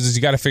questions is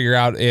you got to figure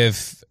out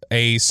if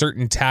a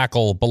certain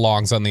tackle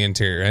belongs on the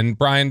interior. And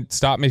Brian,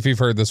 stop me if you've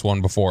heard this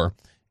one before.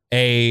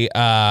 A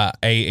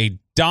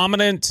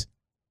dominant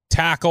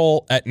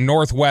tackle at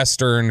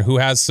Northwestern who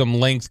has some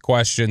length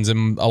questions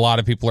and a lot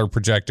of people are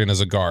projecting as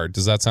a guard.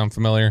 Does that sound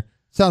familiar?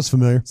 Sounds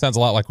familiar. Sounds a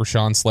lot like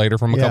Rashawn Slater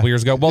from a couple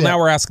years ago. Well, now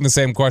we're asking the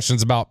same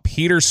questions about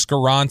Peter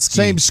Skoronski.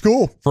 Same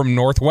school. From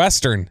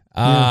Northwestern.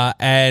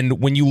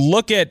 And when you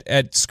look at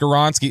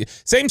Skoronski,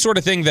 same sort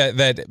of thing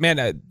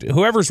that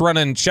whoever's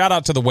running, shout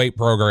out to the weight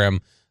program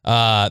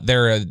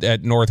there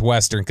at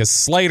Northwestern, because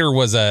Slater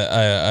was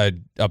a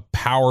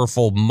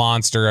powerful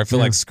monster. I feel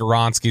like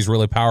Skoronski's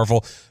really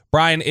powerful.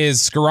 Brian,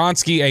 is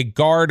Skoronski a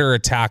guard or a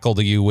tackle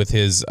to you with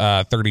his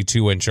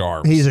 32-inch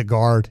arms? He's a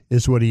guard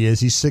is what he is.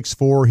 He's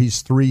 6'4",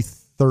 he's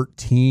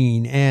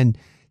 313, and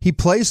he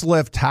plays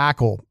left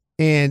tackle.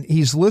 And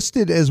he's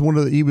listed as one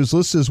of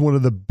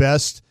the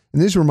best, and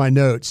these were my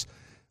notes,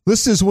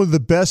 listed as one of the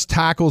best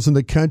tackles in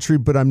the country,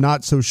 but I'm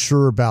not so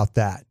sure about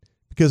that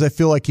because I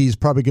feel like he's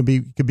probably could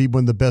be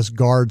one of the best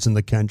guards in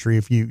the country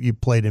if you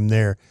played him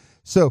there.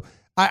 So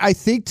I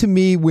think to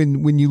me,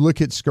 when you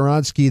look at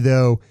Skoronski,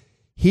 though,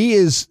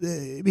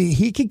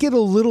 he could get a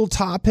little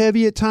top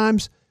heavy at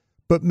times,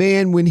 but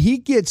man, when he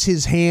gets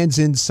his hands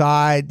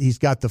inside, he's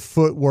got the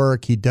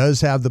footwork. He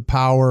does have the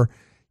power.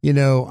 He's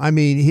going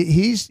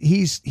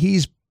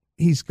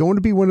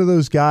to be one of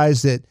those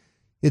guys that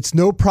it's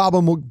no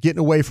problem getting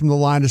away from the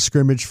line of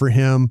scrimmage for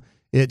him.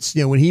 It's,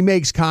 when he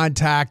makes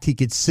contact, he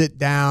could sit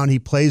down. He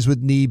plays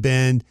with knee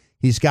bend.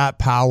 He's got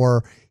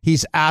power.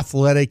 He's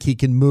athletic. He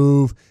can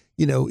move.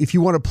 If you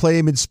want to play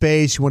him in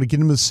space, you want to get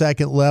him to the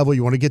second level,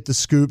 you want to get the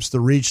scoops, the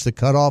reach, the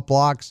cutoff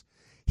blocks,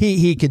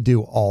 he can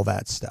do all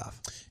that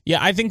stuff. Yeah,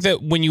 I think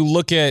that when you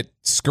look at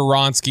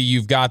Skoronski,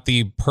 you've got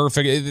the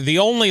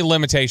only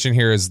limitation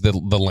here is the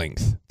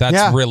length.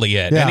 That's really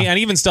it. Yeah. And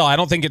even still, I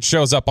don't think it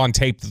shows up on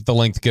tape that the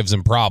length gives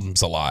him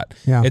problems a lot.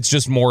 Yeah. It's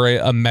just more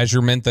a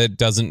measurement that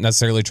doesn't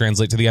necessarily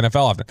translate to the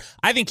NFL often.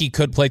 I think he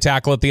could play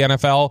tackle at the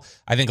NFL.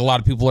 I think a lot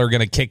of people are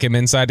going to kick him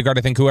inside to guard.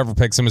 I think whoever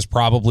picks him is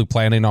probably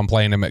planning on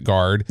playing him at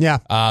guard. Yeah.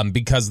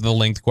 Because of the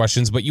length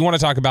questions. But you want to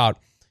talk about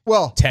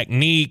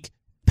technique,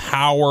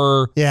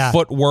 power,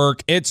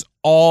 footwork. It's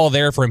all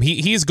there for him.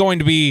 He's going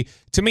to be,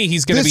 to me,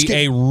 he's going to be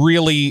a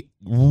really,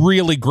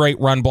 really great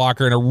run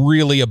blocker and a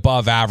really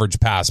above average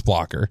pass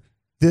blocker.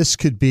 This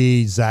could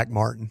be Zach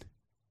Martin.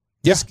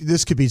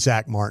 This could be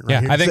Zach Martin.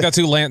 Right here. I think that's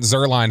who Lance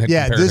Zierlein had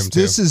compared him to.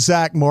 This is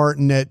Zach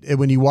Martin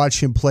when you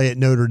watch him play at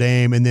Notre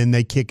Dame, and then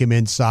they kick him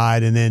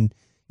inside, and then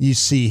you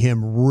see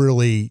him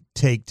really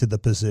take to the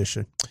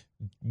position.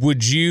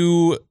 Would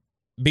you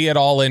be at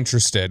all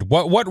interested?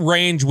 What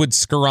range would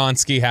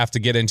Skoronski have to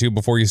get into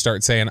before you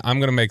start saying, I'm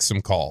going to make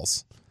some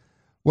calls?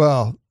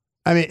 Well,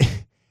 I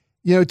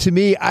mean, to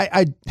me,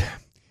 I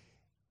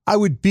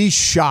would be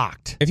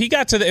shocked if he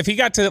got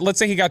to let's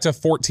say he got to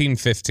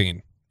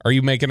 14-15. Are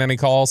you making any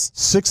calls?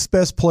 6th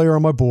best player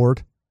on my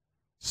board.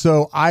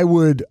 So I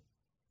would,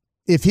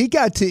 if he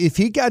got to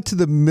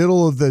the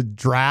middle of the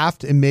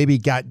draft and maybe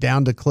got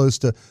down to close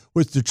to,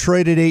 was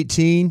Detroit at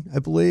 18, I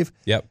believe.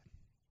 Yep.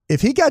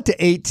 If he got to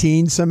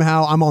 18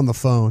 somehow, I'm on the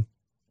phone.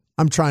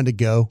 I'm trying to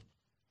go,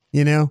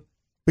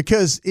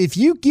 because if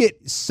you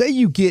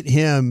get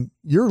him,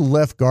 your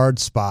left guard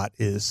spot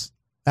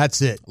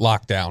that's it.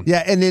 Lockdown.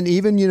 Yeah, and then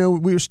even,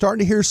 we were starting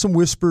to hear some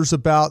whispers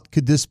about,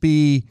 could this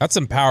be... That's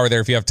some power there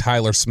if you have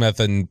Tyler Smith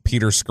and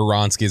Peter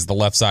Skoronski as the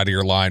left side of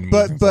your line.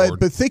 But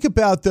think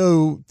about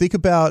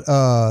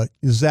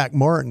Zach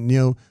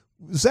Martin.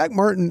 Zach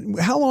Martin,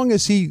 how long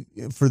is he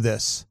for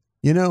this?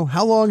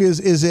 How long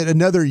is it?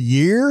 Another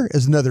year?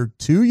 Is another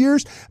 2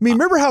 years? I mean,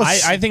 remember how...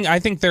 I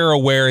think they're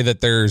aware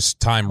that there's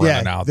time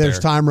running out there. There's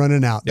time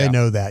running out. They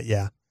know that,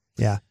 yeah.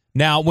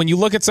 Now, when you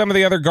look at some of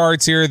the other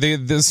guards here, the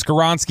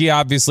Skoronski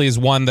obviously is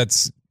one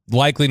that's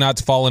likely not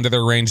to fall into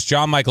their range.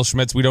 John Michael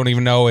Schmitz, we don't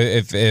even know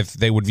if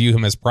they would view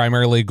him as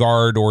primarily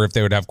guard or if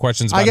they would have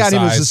questions about his size. I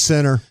got him as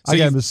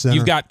a center.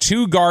 You've got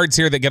two guards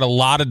here that get a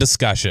lot of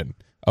discussion.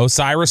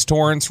 Osiris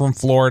Torrance from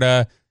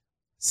Florida,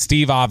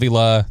 Steve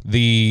Avila,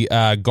 the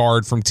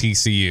guard from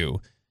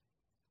TCU.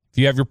 If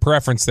you have your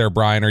preference there,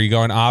 Brian, are you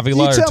going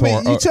Avila or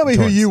Torrance? You tell me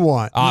who you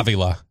want.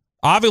 Avila.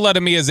 Avila to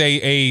me is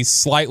a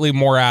slightly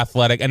more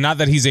athletic, and not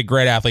that he's a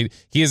great athlete,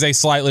 he is a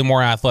slightly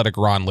more athletic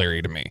Ron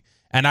Leary to me.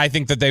 And I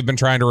think that they've been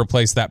trying to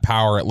replace that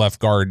power at left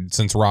guard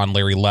since Ron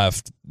Leary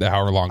left,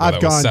 however long ago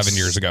that was, 7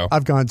 years ago.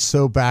 I've gone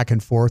so back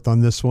and forth on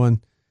this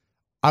one.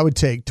 I would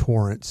take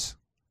Torrance.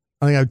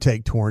 I think I would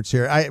take Torrance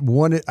here. I have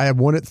one at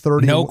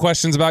 30. No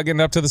questions about getting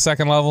up to the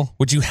second level,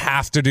 which you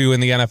have to do in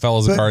the NFL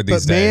as a guard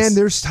these days. Man,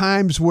 there's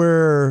times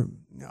where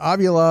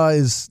Avila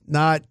is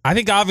not... I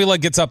think Avila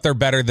gets up there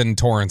better than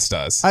Torrance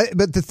does.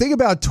 But the thing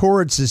about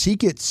Torrance is he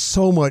gets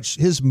so much...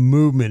 His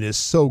movement is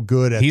so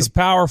good. He's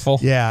powerful.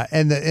 Yeah,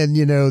 and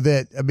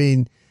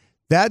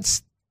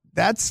that's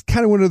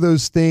kind of one of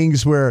those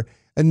things where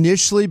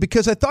initially,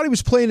 because I thought he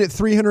was playing at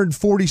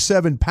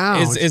 347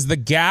 pounds. Is the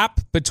gap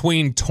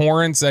between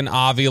Torrance and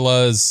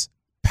Avila's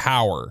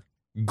power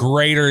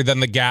greater than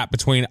the gap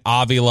between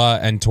Avila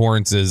and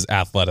Torrance's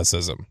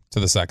athleticism to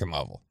the second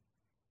level?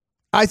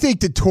 I think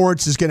that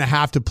Torrance is going to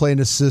have to play in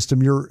a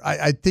system.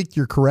 I think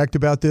you're correct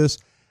about this.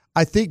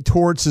 I think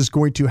Torrance is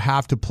going to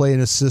have to play in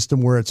a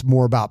system where it's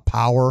more about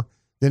power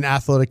than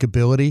athletic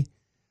ability.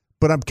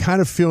 But I'm kind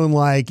of feeling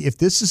like if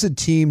this is a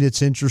team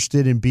that's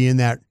interested in being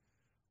that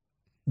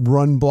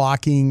run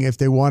blocking, if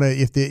they want to,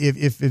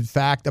 if in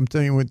fact, I'm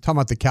telling you, we're talking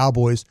about the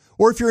Cowboys,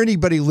 or if you're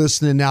anybody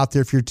listening out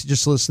there, if you're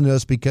just listening to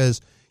us because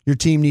your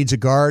team needs a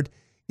guard,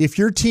 if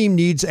your team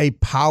needs a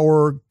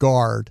power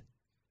guard,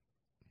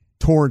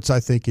 Torrance, I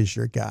think, is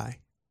your guy.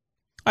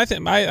 I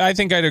think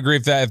I'd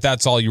agree if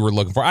that's all you were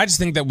looking for. I just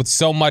think that with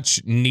so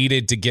much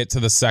needed to get to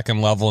the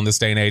second level in this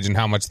day and age and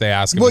how much they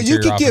ask of you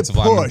could get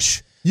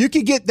push. You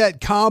could get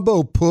that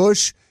combo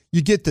push.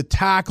 You get the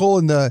tackle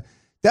and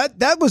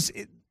that was.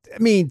 I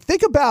mean,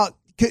 think about,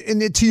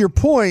 and to your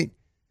point,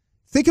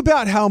 think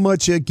about how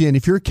much, again,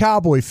 if you're a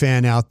Cowboy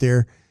fan out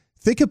there,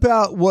 think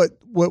about what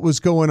was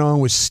going on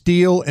with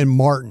Steele and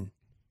Martin.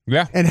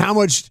 Yeah. And how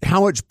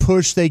much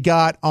push they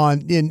got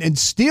on, and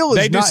Steele is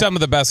They do some of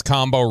the best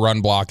combo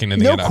run blocking in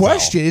the NFL. No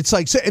question. It's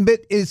like, but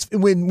it's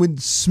when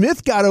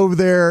Smith got over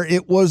there,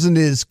 it wasn't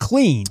as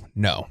clean.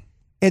 No.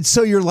 And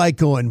so you're like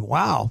going,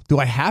 wow, do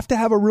I have to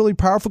have a really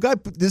powerful guy?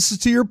 But this is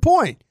to your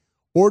point.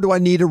 Or do I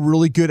need a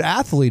really good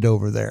athlete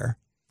over there?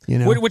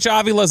 Which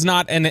Avila's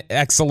not an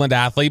excellent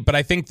athlete, but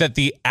I think that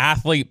the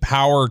athlete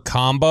power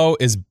combo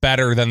is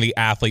better than the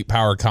athlete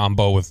power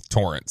combo with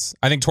Torrance.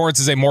 I think Torrance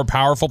is a more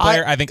powerful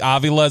player. I think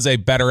Avila is a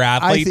better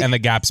athlete, and the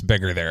gap's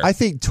bigger there. I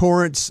think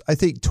Torrance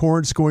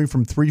going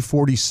from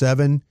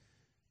 347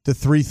 to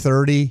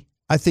 330.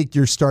 I think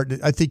you're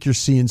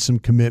seeing some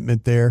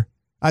commitment there.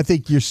 I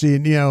think you're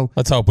seeing,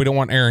 Let's hope we don't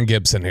want Aaron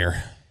Gibson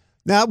here.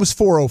 No, that was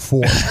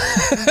 404.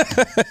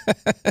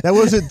 That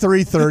wasn't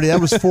 330.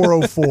 That was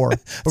 404.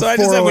 So I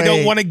just said we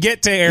don't want to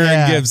get to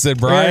Aaron Gibson,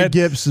 Brian. Aaron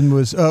Gibson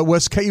was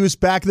he was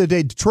back in the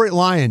day, Detroit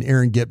Lion,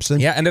 Aaron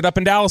Gibson. Yeah, ended up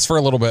in Dallas for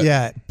a little bit.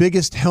 Yeah,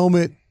 biggest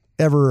helmet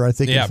ever, I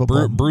think, in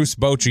football. Bruce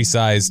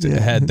Bochy-sized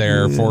head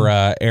there for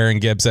Aaron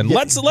Gibson.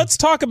 Yeah. Let's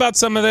talk about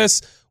some of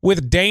this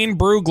with Dane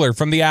Brugler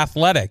from The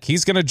Athletic.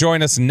 He's going to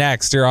join us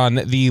next here on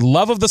the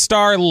Love of the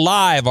Star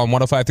live on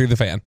 105.3 The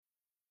Fan.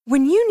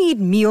 When you need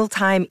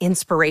mealtime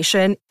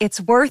inspiration, it's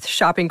worth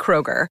shopping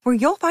Kroger, where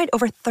you'll find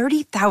over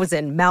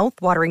 30,000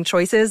 mouth-watering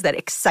choices that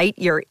excite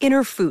your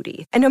inner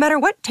foodie. And no matter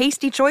what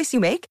tasty choice you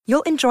make,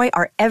 you'll enjoy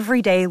our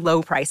everyday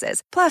low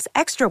prices, plus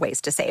extra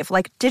ways to save,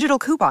 like digital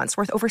coupons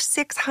worth over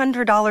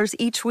 $600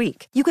 each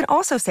week. You can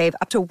also save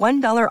up to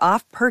 $1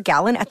 off per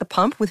gallon at the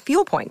pump with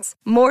fuel points.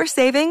 More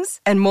savings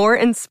and more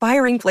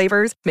inspiring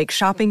flavors make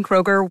shopping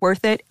Kroger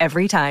worth it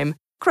every time.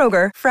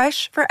 Kroger,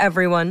 fresh for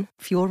everyone.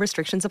 Fuel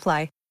restrictions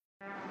apply.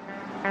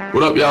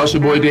 What up, y'all? It's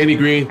your boy Danny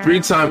Green,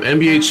 3-time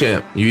NBA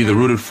champ. You either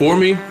rooted for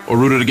me or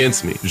rooted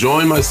against me.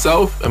 Join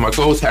myself and my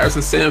co-host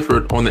Harrison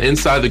Sanford on the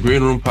Inside the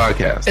Green Room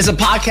podcast. It's a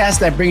podcast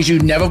that brings you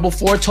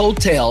never-before-told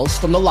tales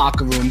from the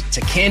locker room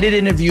to candid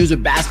interviews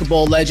with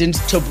basketball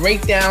legends to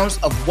breakdowns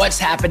of what's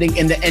happening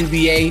in the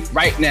NBA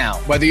right now.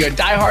 Whether you're a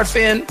diehard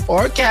fan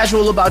or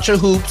casual about your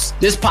hoops,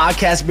 this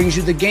podcast brings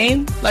you the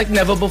game like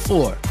never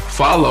before.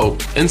 Follow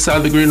Inside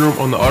the Green Room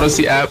on the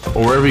Odyssey app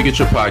or wherever you get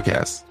your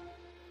podcasts.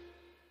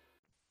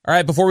 All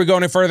right, before we go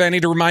any further, I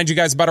need to remind you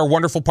guys about our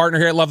wonderful partner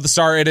here at Love the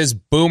Star. It is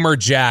Boomer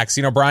Jacks.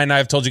 You know, Brian and I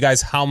have told you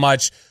guys how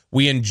much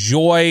we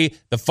enjoy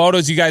the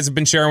photos you guys have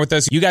been sharing with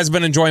us. You guys have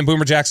been enjoying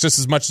Boomer Jacks just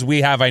as much as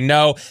we have, I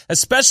know,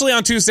 especially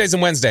on Tuesdays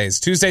and Wednesdays.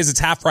 Tuesdays, it's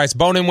half price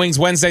bone-in wings.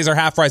 Wednesdays are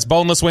half price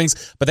boneless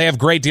wings, but they have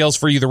great deals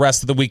for you the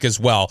rest of the week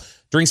as well.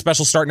 Drink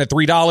specials starting at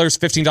 $3,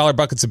 $15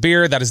 buckets of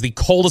beer. That is the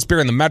coldest beer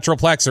in the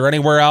Metroplex or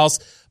anywhere else.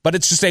 But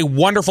it's just a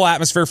wonderful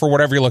atmosphere for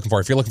whatever you're looking for.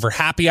 If you're looking for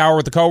happy hour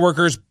with the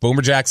coworkers,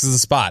 Boomer Jacks is the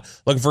spot.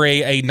 Looking for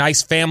a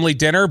nice family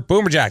dinner,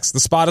 Boomer Jacks the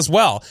spot as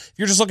well. If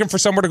you're just looking for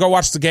somewhere to go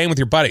watch the game with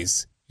your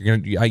buddies,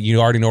 you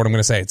already know what I'm going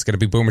to say. It's going to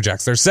be Boomer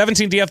Jacks. There's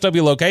 17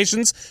 DFW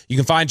locations. You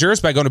can find yours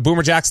by going to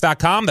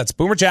boomerjacks.com. That's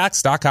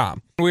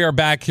boomerjacks.com. We are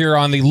back here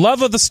on the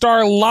Love of the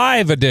Star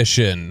live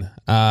edition.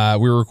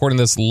 We were recording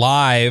this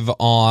live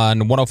on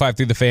 105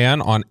 Through the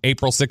Fan on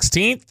April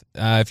 16th.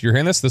 If you're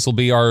hearing this will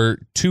be our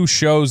 2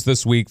 shows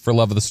this week for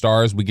Love of the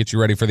Stars. We get you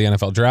ready for the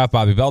NFL Draft.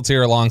 Bobby Belt's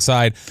here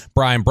alongside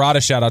Brian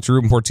Broaddus. Shout out to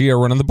Ruben Portillo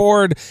running the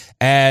board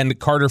and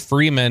Carter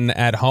Freeman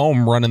at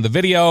home running the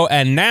video.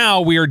 And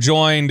now we are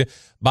joined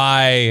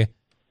by,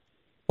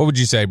 what would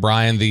you say,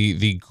 Brian,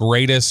 the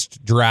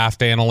greatest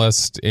draft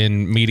analyst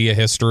in media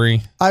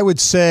history? I would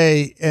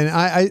say, and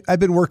I've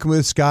been working with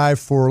this guy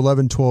for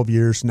 11, 12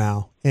 years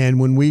now.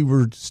 And when we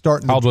were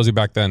starting, how old was he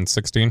back then?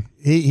 16.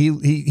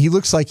 He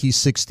looks like he's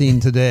 16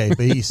 today,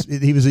 but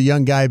he was a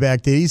young guy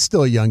back then. He's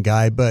still a young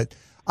guy, but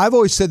I've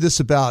always said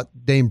this about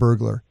Dane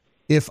Brugler.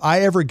 If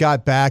I ever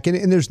got back,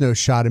 and there's no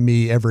shot of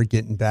me ever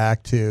getting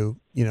back,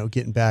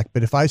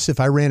 but if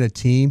I ran a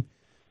team,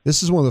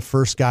 this is one of the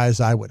first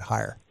guys I would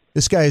hire.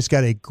 This guy has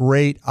got a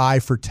great eye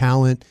for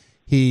talent.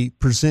 He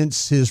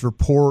presents his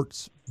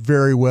reports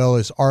very well,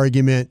 his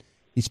argument.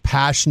 He's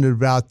passionate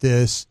about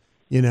this,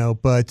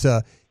 but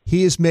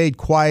he has made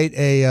quite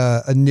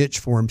a niche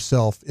for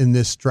himself in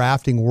this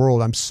drafting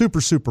world. I'm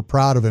super, super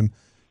proud of him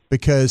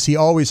because he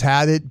always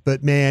had it,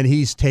 but man,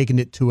 he's taken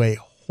it to a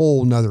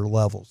whole nother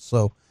level.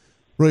 So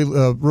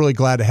really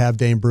glad to have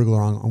Dane Brugler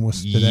on with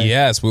us today.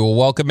 Yes, we will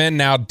welcome in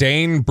now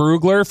Dane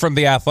Brugler from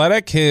The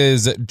Athletic.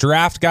 His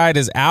draft guide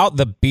is out,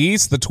 The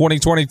Beast, the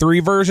 2023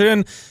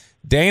 version.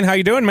 Dane, how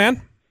you doing,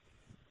 man?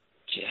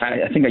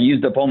 I think I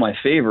used up all my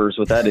favors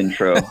with that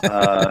intro.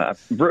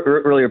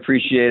 Really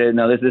appreciate it.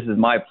 No, this is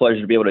my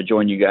pleasure to be able to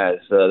join you guys.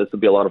 This will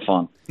be a lot of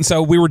fun.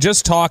 So we were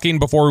just talking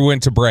before we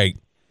went to break.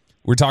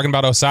 We're talking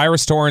about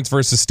O'Cyrus Torrence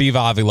versus Steve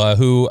Avila,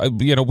 who,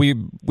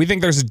 we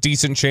think there's a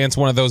decent chance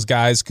one of those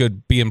guys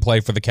could be in play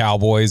for the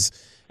Cowboys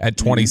at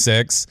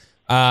 26.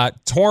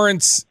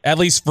 Torrence, at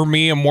least for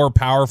me, a more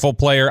powerful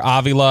player.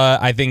 Avila,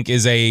 I think,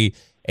 is a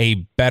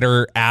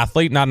better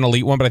athlete, not an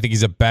elite one, but I think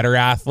he's a better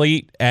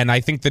athlete. And I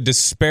think the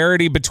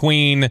disparity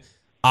between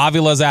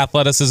Avila's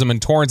athleticism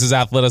and Torrence's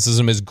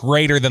athleticism is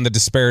greater than the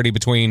disparity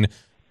between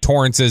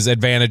Torrence's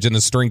advantage in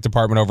the strength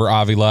department over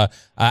Avila.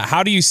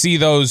 How do you see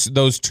those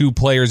 2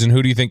 players, and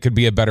who do you think could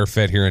be a better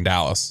fit here in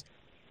Dallas?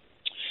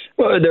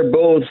 Well, they're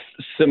both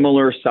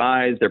similar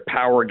size. They're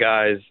power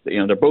guys.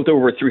 They're both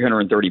over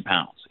 330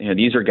 pounds.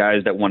 These are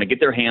guys that want to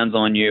get their hands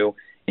on you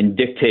and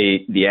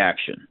dictate the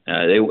action.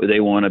 They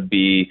want to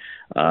be,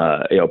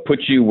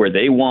 put you where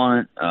they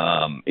want.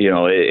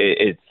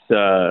 It's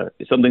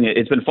something.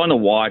 It's been fun to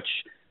watch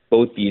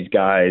both these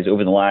guys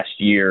over the last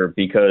year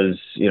because,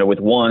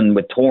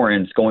 with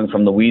Torrence going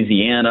from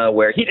Louisiana,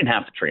 where he didn't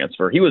have to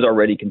transfer. He was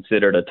already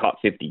considered a top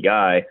 50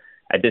 guy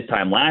at this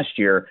time last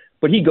year,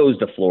 but he goes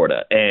to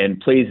Florida and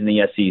plays in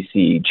the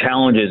SEC,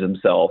 challenges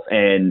himself,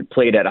 and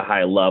played at a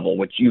high level,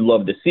 which you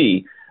love to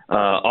see.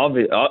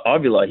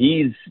 Avila,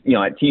 he's,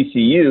 at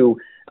TCU,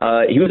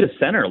 he was a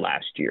center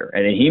last year,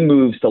 and he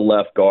moves to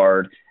left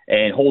guard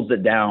and holds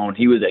it down.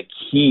 He was a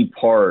key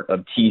part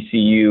of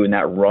TCU in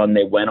that run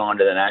they went on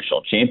to the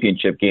national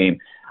championship game.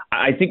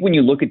 I think when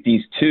you look at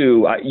these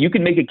 2, you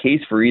can make a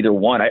case for either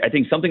one. I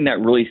think something that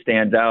really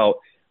stands out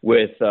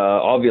with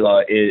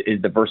Avila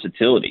is the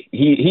versatility.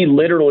 He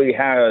literally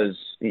has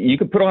 – you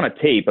could put on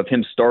a tape of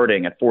him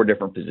starting at 4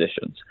 different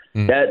positions.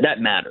 That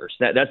matters.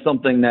 That's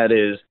something that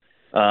is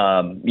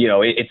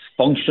It's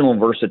functional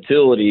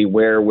versatility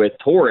where with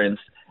Torrence,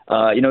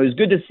 it was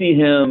good to see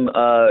him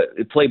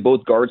play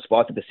both guard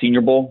spots at the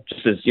Senior Bowl,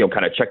 just as,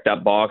 kind of check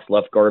that box,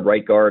 left guard,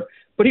 right guard.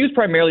 But he was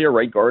primarily a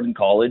right guard in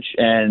college,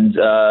 and,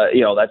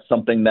 that's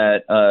something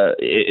that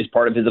is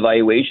part of his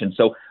evaluation.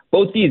 So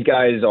both these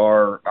guys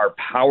are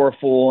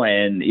powerful,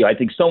 and I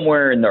think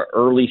somewhere in the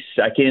early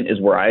second is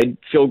where I'd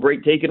feel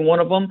great taking one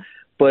of them.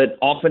 But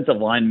offensive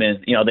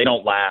linemen, they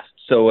don't last.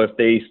 So if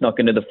they snuck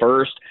into the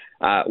first,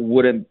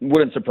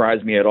 wouldn't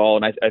surprise me at all.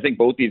 And I think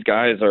both these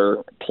guys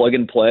are plug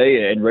and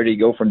play and ready to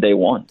go from day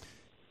one.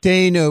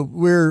 Dane,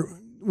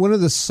 one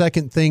of the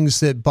second things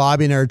that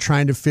Bobby and I are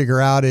trying to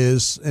figure out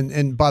is,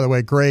 and by the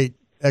way, great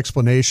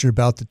explanation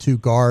about the two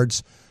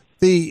guards.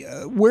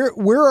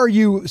 Where are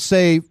you,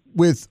 say,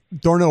 with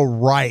Darnell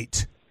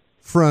Wright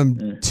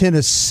from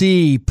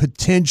Tennessee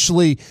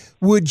potentially?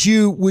 Would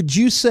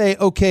you say,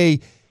 okay,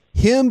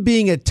 him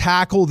being a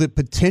tackle that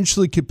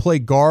potentially could play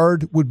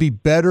guard would be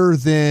better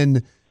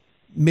than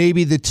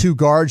maybe the two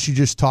guards you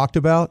just talked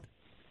about?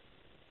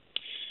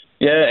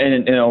 Yeah,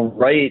 and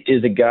Wright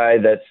is a guy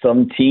that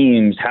some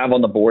teams have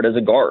on the board as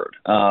a guard.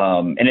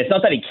 And it's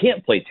not that he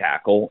can't play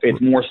tackle. It's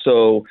more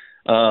so,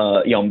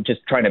 just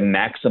trying to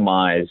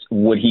maximize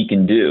what he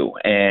can do.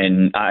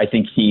 And I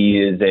think he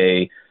is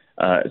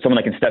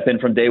someone that can step in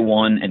from day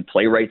one and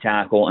play right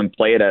tackle and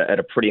play it at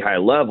a pretty high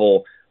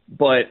level.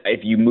 But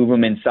if you move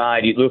him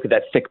inside, you look at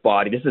that thick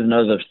body. This is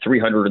another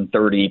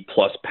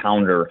 330-plus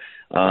pounder.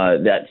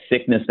 That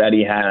thickness that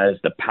he has,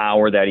 the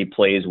power that he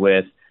plays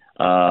with.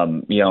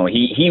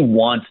 He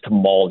wants to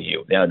maul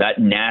you. That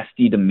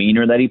nasty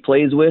demeanor that he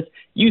plays with,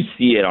 you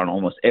see it on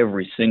almost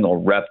every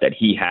single rep that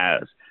he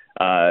has.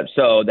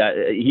 So that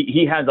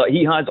he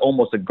has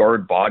almost a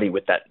guard body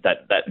with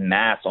that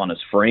mass on his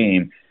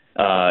frame.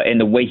 And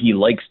the way he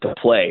likes to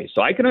play.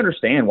 So I can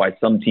understand why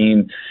some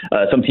teams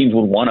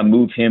would want to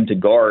move him to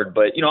guard.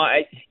 But,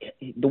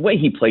 the way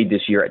he played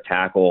this year at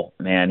tackle,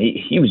 man,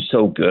 he was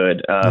so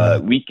good.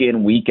 Week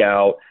in, week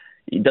out.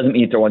 It doesn't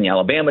mean you throw on the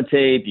Alabama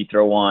tape. You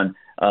throw on,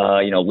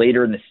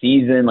 later in the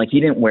season. Like,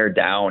 he didn't wear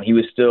down. He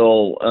was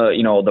still,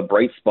 the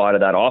bright spot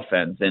of that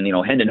offense. And,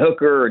 Hendon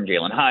Hooker and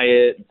Jalen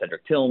Hyatt and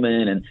Cedric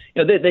Tillman. And,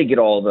 they get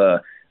all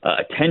the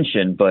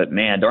attention, but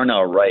man,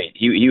 Darnell Wright,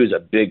 he was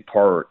a big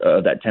part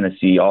of that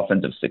Tennessee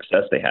offensive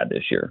success they had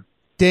this year.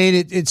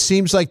 Dane, it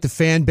seems like the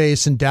fan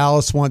base in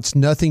Dallas wants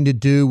nothing to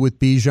do with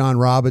Bijan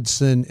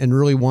Robinson and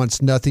really wants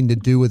nothing to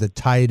do with a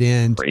tight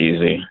end.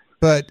 Crazy.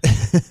 But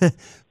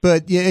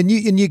yeah, and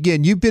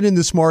you've been in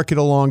this market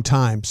a long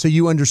time, so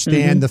you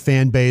understand the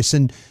fan base,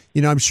 and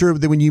I'm sure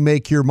that when you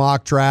make your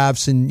mock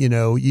drafts and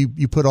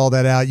you put all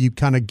that out, you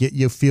kind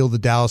of feel the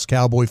Dallas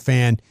Cowboy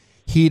fan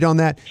heat on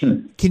that.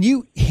 Can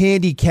you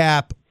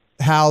handicap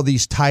how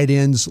these tight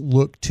ends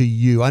look to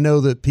you? I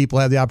know that people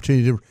have the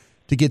opportunity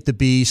to get the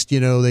Beast.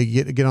 They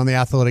get on the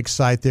athletic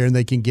site there and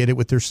they can get it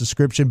with their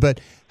subscription. But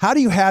how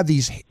do you have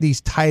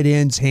these tight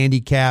ends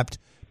handicapped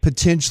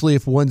potentially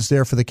if one's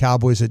there for the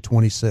Cowboys at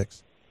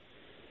 26?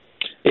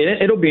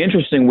 It'll be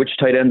interesting which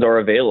tight ends are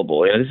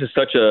available. This is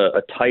such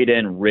a tight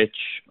end rich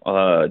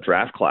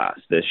draft class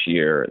this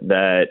year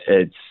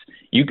that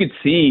you could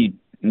see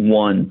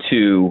 1,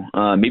 2,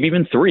 maybe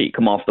even 3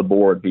 come off the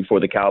board before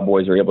the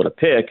Cowboys are able to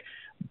pick.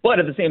 But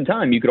at the same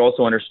time, you could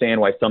also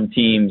understand why some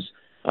teams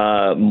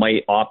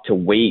might opt to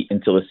wait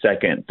until the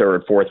second,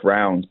 third, fourth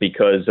rounds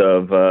because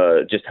of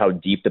just how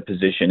deep the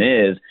position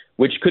is,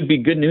 which could be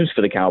good news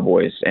for the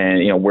Cowboys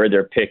and, where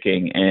they're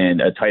picking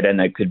and a tight end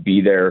that could be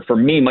there. For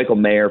me, Michael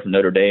Mayer from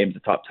Notre Dame is the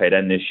top tight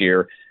end this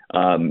year.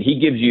 He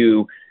gives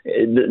you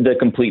the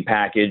complete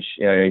package.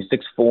 He's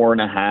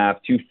 6'4.5",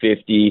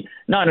 250.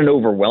 Not an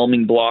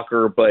overwhelming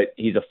blocker, but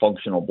he's a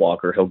functional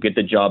blocker. He'll get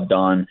the job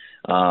done.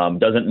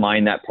 Doesn't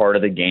mind that part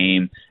of the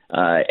game,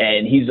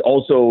 and he's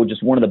also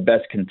just one of the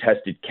best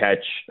contested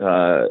catch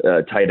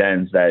tight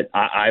ends that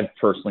I've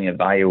personally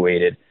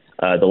evaluated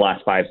the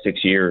last 5-6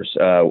 years.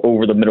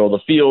 Over the middle of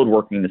the field,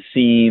 working the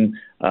seam.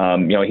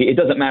 It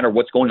doesn't matter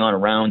what's going on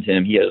around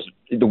him. He has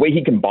the way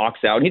he can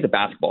box out. He's a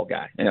basketball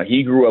guy.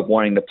 He grew up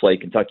wanting to play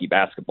Kentucky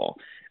basketball.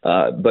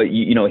 But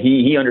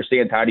he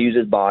understands how to use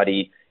his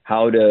body,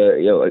 how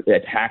to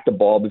attack the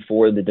ball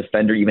before the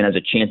defender even has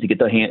a chance to get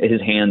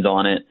his hands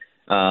on it.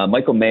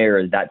 Michael Mayer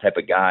is that type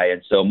of guy,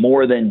 and so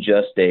more than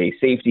just a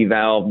safety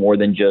valve, more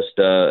than just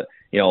a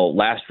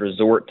last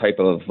resort type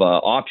of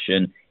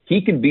option,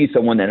 he can be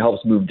someone that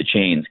helps move the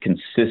chains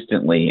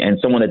consistently and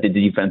someone that the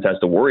defense has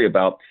to worry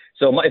about.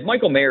 So if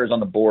Michael Mayer is on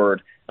the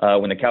board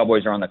when the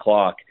Cowboys are on the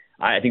clock,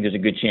 I think there's a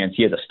good chance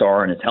he has a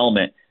star in his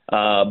helmet.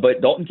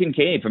 But Dalton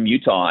Kincaid from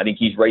Utah, I think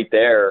he's right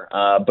there.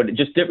 But it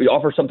just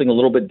offers something a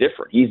little bit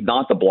different. He's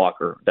not the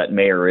blocker that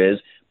Mayer is,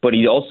 but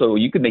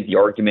you could make the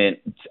argument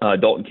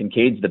Dalton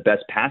Kincaid's the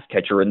best pass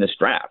catcher in this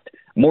draft,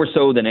 more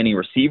so than any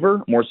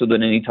receiver, more so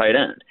than any tight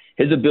end.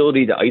 His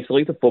ability to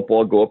isolate the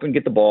football, go up and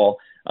get the ball,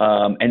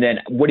 and then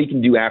what he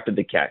can do after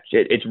the catch.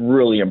 It's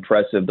really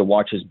impressive to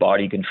watch his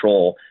body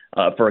control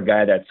for a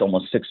guy that's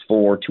almost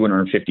 6'4",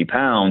 250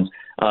 pounds,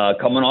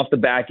 coming off the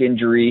back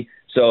injury.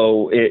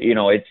 So,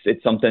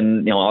 it's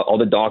something, all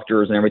the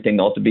doctors and everything,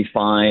 they'll have to be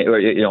fine, or,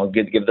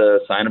 give the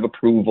sign of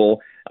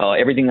approval.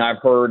 Everything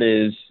I've heard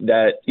is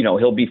that,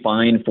 he'll be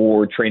fine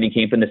for training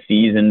camp in the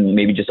season,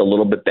 maybe just a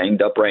little bit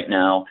banged up right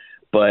now.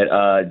 But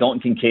Dalton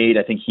Kincaid,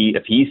 I think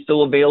if he's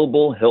still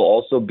available, he'll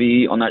also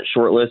be on that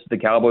short list the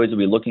Cowboys will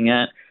be looking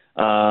at.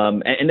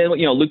 And then,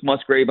 Luke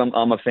Musgrave,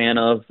 I'm a fan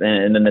of,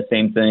 and then the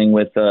same thing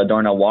with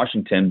Darnell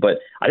Washington. But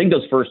I think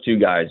those first two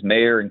guys,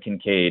 Mayer and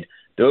Kincaid,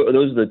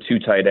 those are the two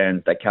tight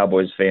ends that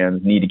Cowboys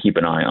fans need to keep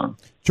an eye on.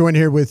 Joined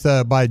here with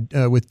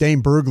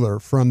Dane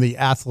Brugler from The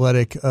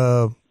Athletic,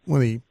 one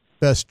of the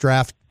best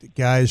draft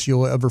guys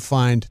you'll ever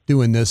find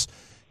doing this.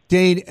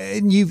 Dane,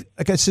 and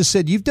like I just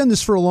said, you've done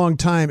this for a long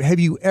time. Have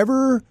you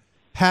ever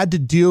had to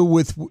deal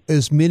with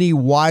as many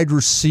wide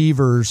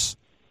receivers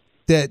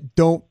that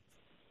don't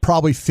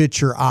probably fit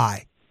your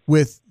eye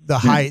with the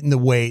height and the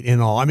weight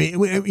and all? I mean,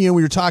 we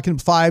were talking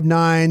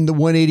 5'9", the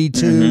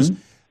 182s.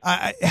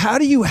 How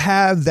do you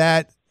have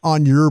that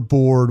on your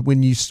board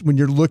when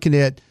you're looking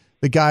at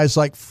the guys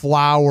like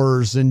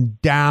Flowers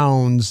and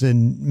Downs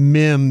and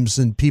Mims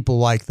and people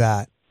like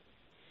that?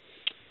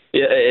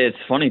 Yeah, it's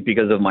funny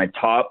because of my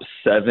top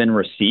 7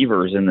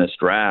 receivers in this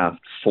draft,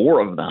 4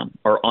 of them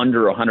are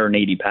under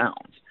 180 pounds.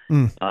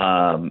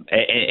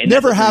 And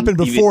never happened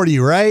before to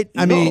you, right?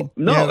 I mean,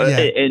 no.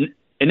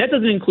 And that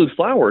doesn't include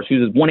Flowers,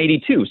 who's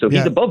 182, so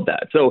he's above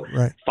that. So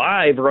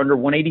 5 are under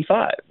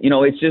 185.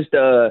 It's just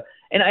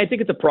and I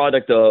think it's a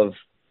product of,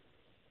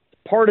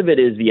 part of it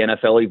is the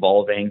NFL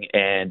evolving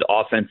and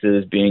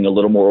offenses being a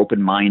little more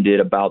open-minded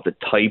about the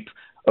type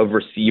of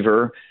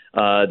receiver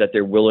that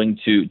they're willing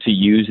to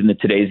use in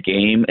today's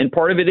game. And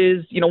part of it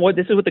is,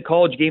 this is what the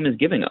college game is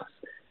giving us.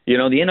 The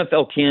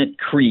NFL can't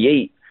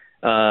create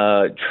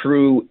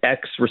true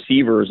X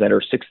receivers that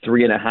are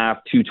 6'3.5",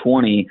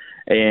 220,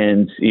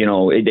 and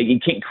you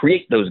can't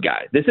create those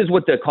guys. This is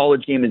what the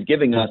college game is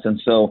giving us,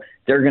 and so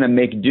they're going to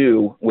make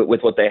do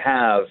with what they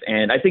have.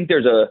 And I think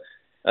there's a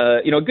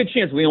good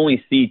chance we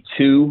only see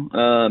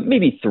 2,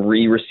 maybe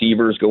 3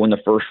 receivers go in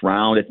the first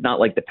round. It's not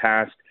like the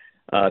past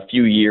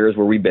few years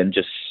where we've been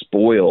just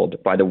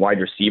spoiled by the wide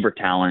receiver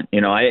talent.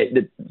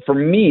 For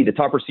me, the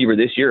top receiver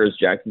this year is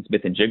Jackson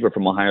Smith-Njigba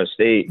from Ohio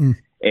State.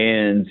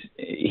 And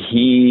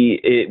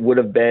it would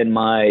have been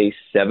my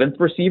 7th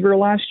receiver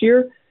last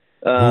year,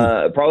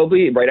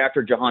 probably right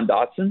after Jahan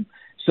Dotson.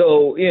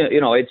 So,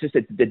 it's just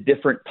the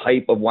different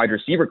type of wide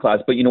receiver class.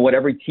 But you know what?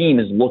 Every team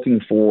is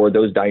looking for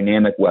those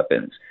dynamic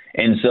weapons.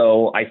 And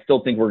so I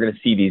still think we're going to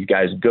see these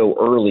guys go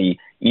early,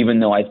 even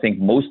though I think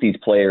most of these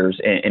players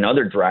in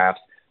other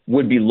drafts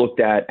would be looked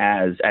at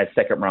as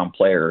second-round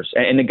players.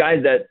 And the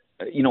guys that,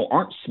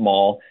 aren't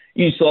small,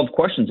 you still have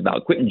questions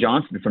about. Quentin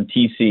Johnston from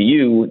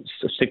TCU,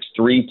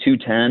 6'3",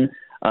 210,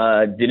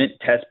 didn't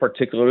test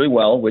particularly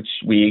well, which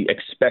we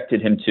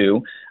expected him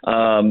to.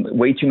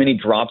 Way too many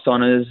drops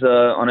on his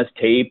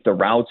tape. The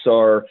routes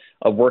are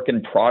a work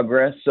in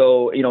progress.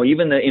 So,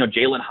 even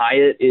Jalen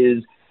Hyatt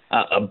is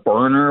a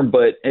burner,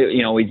 but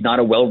he's not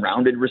a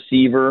well-rounded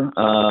receiver.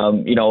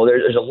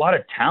 There's a lot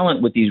of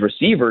talent with these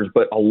receivers,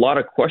 but a lot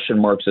of question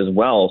marks as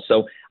well.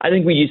 So I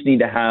think we just need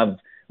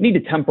to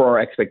temper our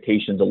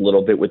expectations a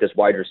little bit with this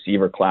wide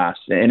receiver class,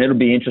 and it'll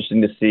be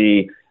interesting to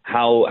see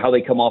how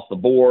they come off the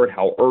board,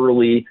 how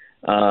early.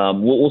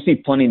 We'll see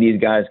plenty of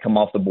these guys come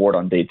off the board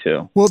on day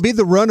 2. Will it be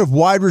the run of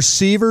wide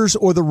receivers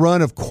or the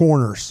run of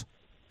corners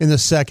in the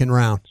second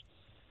round?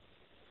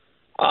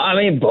 I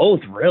mean, both,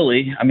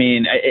 really. I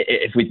mean,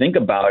 if we think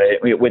about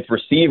it, with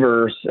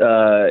receivers,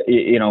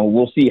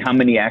 we'll see how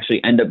many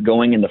actually end up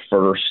going in the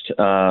first.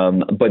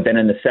 But then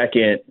in the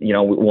second,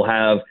 we'll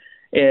have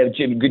a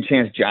good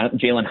chance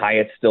Jalen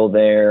Hyatt's still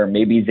there,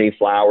 maybe Zay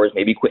Flowers,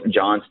 maybe Quentin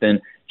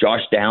Johnston.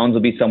 Josh Downs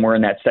will be somewhere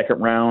in that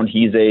second round.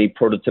 He's a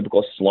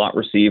prototypical slot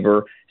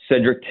receiver.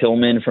 Cedric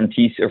Tillman from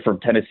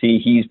Tennessee,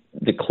 he's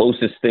the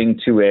closest thing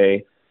to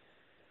a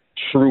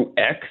true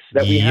X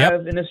that we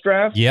have in this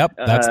draft. Yep,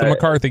 that's the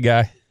McCarthy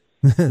guy.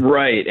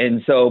 Right.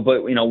 And so,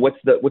 but what's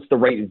the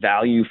right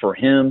value for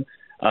him?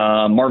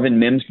 Marvin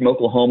Mims from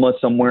Oklahoma,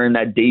 somewhere in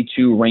that day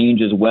 2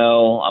 range as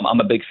well. I'm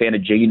a big fan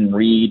of Jaden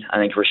Reed. I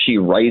think Rashee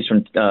Rice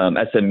from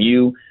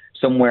SMU,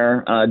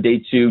 somewhere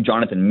day 2.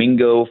 Jonathan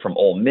Mingo from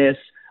Ole Miss,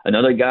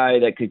 another guy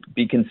that could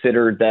be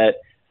considered that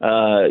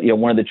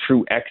one of the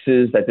true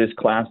X's that this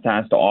class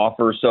has to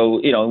offer. So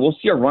we'll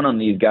see a run on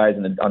these guys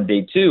on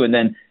day 2, and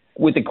then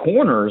with the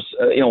corners,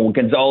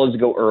 Gonzalez will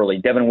go early.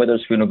 Devin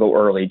Witherspoon will go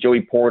early.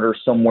 Joey Porter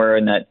somewhere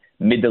in that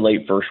mid to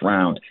late first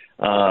round.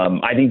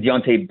 I think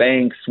Deonte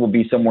Banks will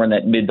be somewhere in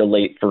that mid to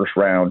late first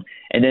round.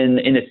 And then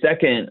in the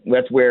second,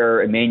 that's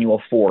where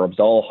Emmanuel Forbes,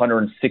 all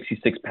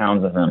 166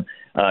 pounds of him.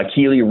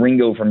 Keely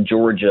Ringo from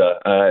Georgia.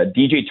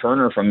 DJ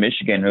Turner from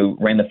Michigan, who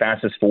ran the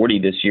fastest 40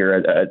 this year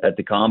at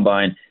the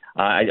Combine.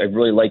 I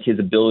really like his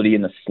ability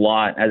in the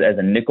slot as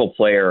a nickel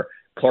player.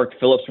 Clark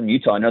Phillips from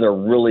Utah, another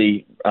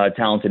really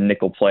talented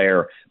nickel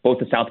player. Both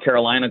the South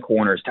Carolina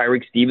corners,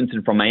 Tyreek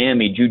Stevenson from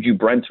Miami, Juju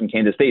Brents from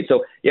Kansas State.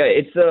 So, yeah,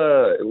 it's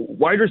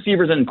wide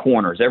receivers and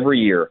corners. Every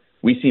year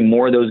we see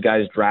more of those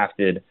guys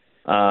drafted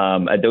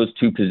at those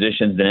two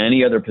positions than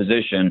any other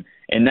position,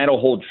 and that'll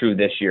hold true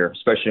this year,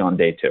 especially on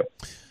day 2.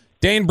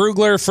 Dane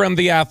Brugler from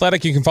The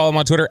Athletic. You can follow him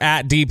on Twitter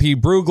at DP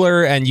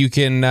Brugler, and you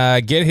can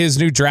get his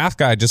new draft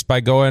guide just by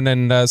going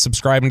and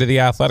subscribing to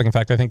The Athletic. In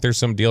fact, I think there's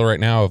some deal right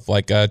now of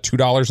like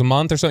 $2 a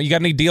month or so. You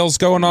got any deals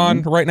going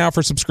on right now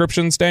for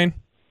subscriptions, Dane?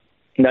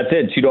 That's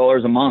it,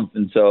 $2 a month.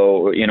 And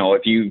so,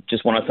 if you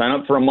just want to sign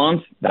up for a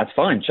month, that's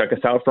fine. Check us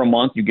out for a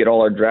month. You get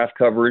all our draft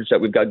coverage that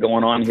we've got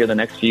going on here the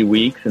next few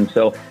weeks. And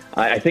so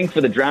I think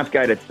for the draft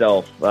guide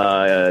itself,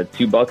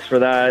 $2 for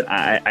that,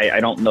 I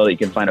don't know that you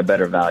can find a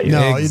better value.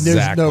 No,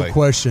 There's no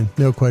question.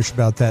 No question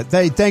about that.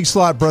 Hey, thanks a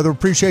lot, brother.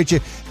 Appreciate you.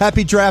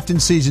 Happy drafting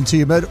season to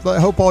you. I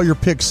hope all your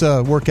picks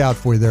work out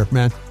for you there,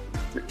 man.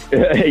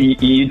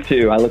 You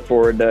too. I look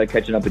forward to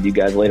catching up with you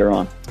guys later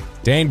on.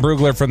 Dane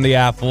Brugler from The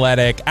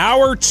Athletic.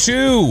 Hour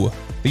 2,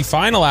 the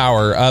final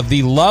hour of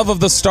the Love of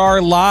the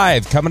Star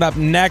Live, coming up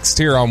next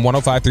here on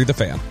 105.3 The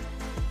Fan.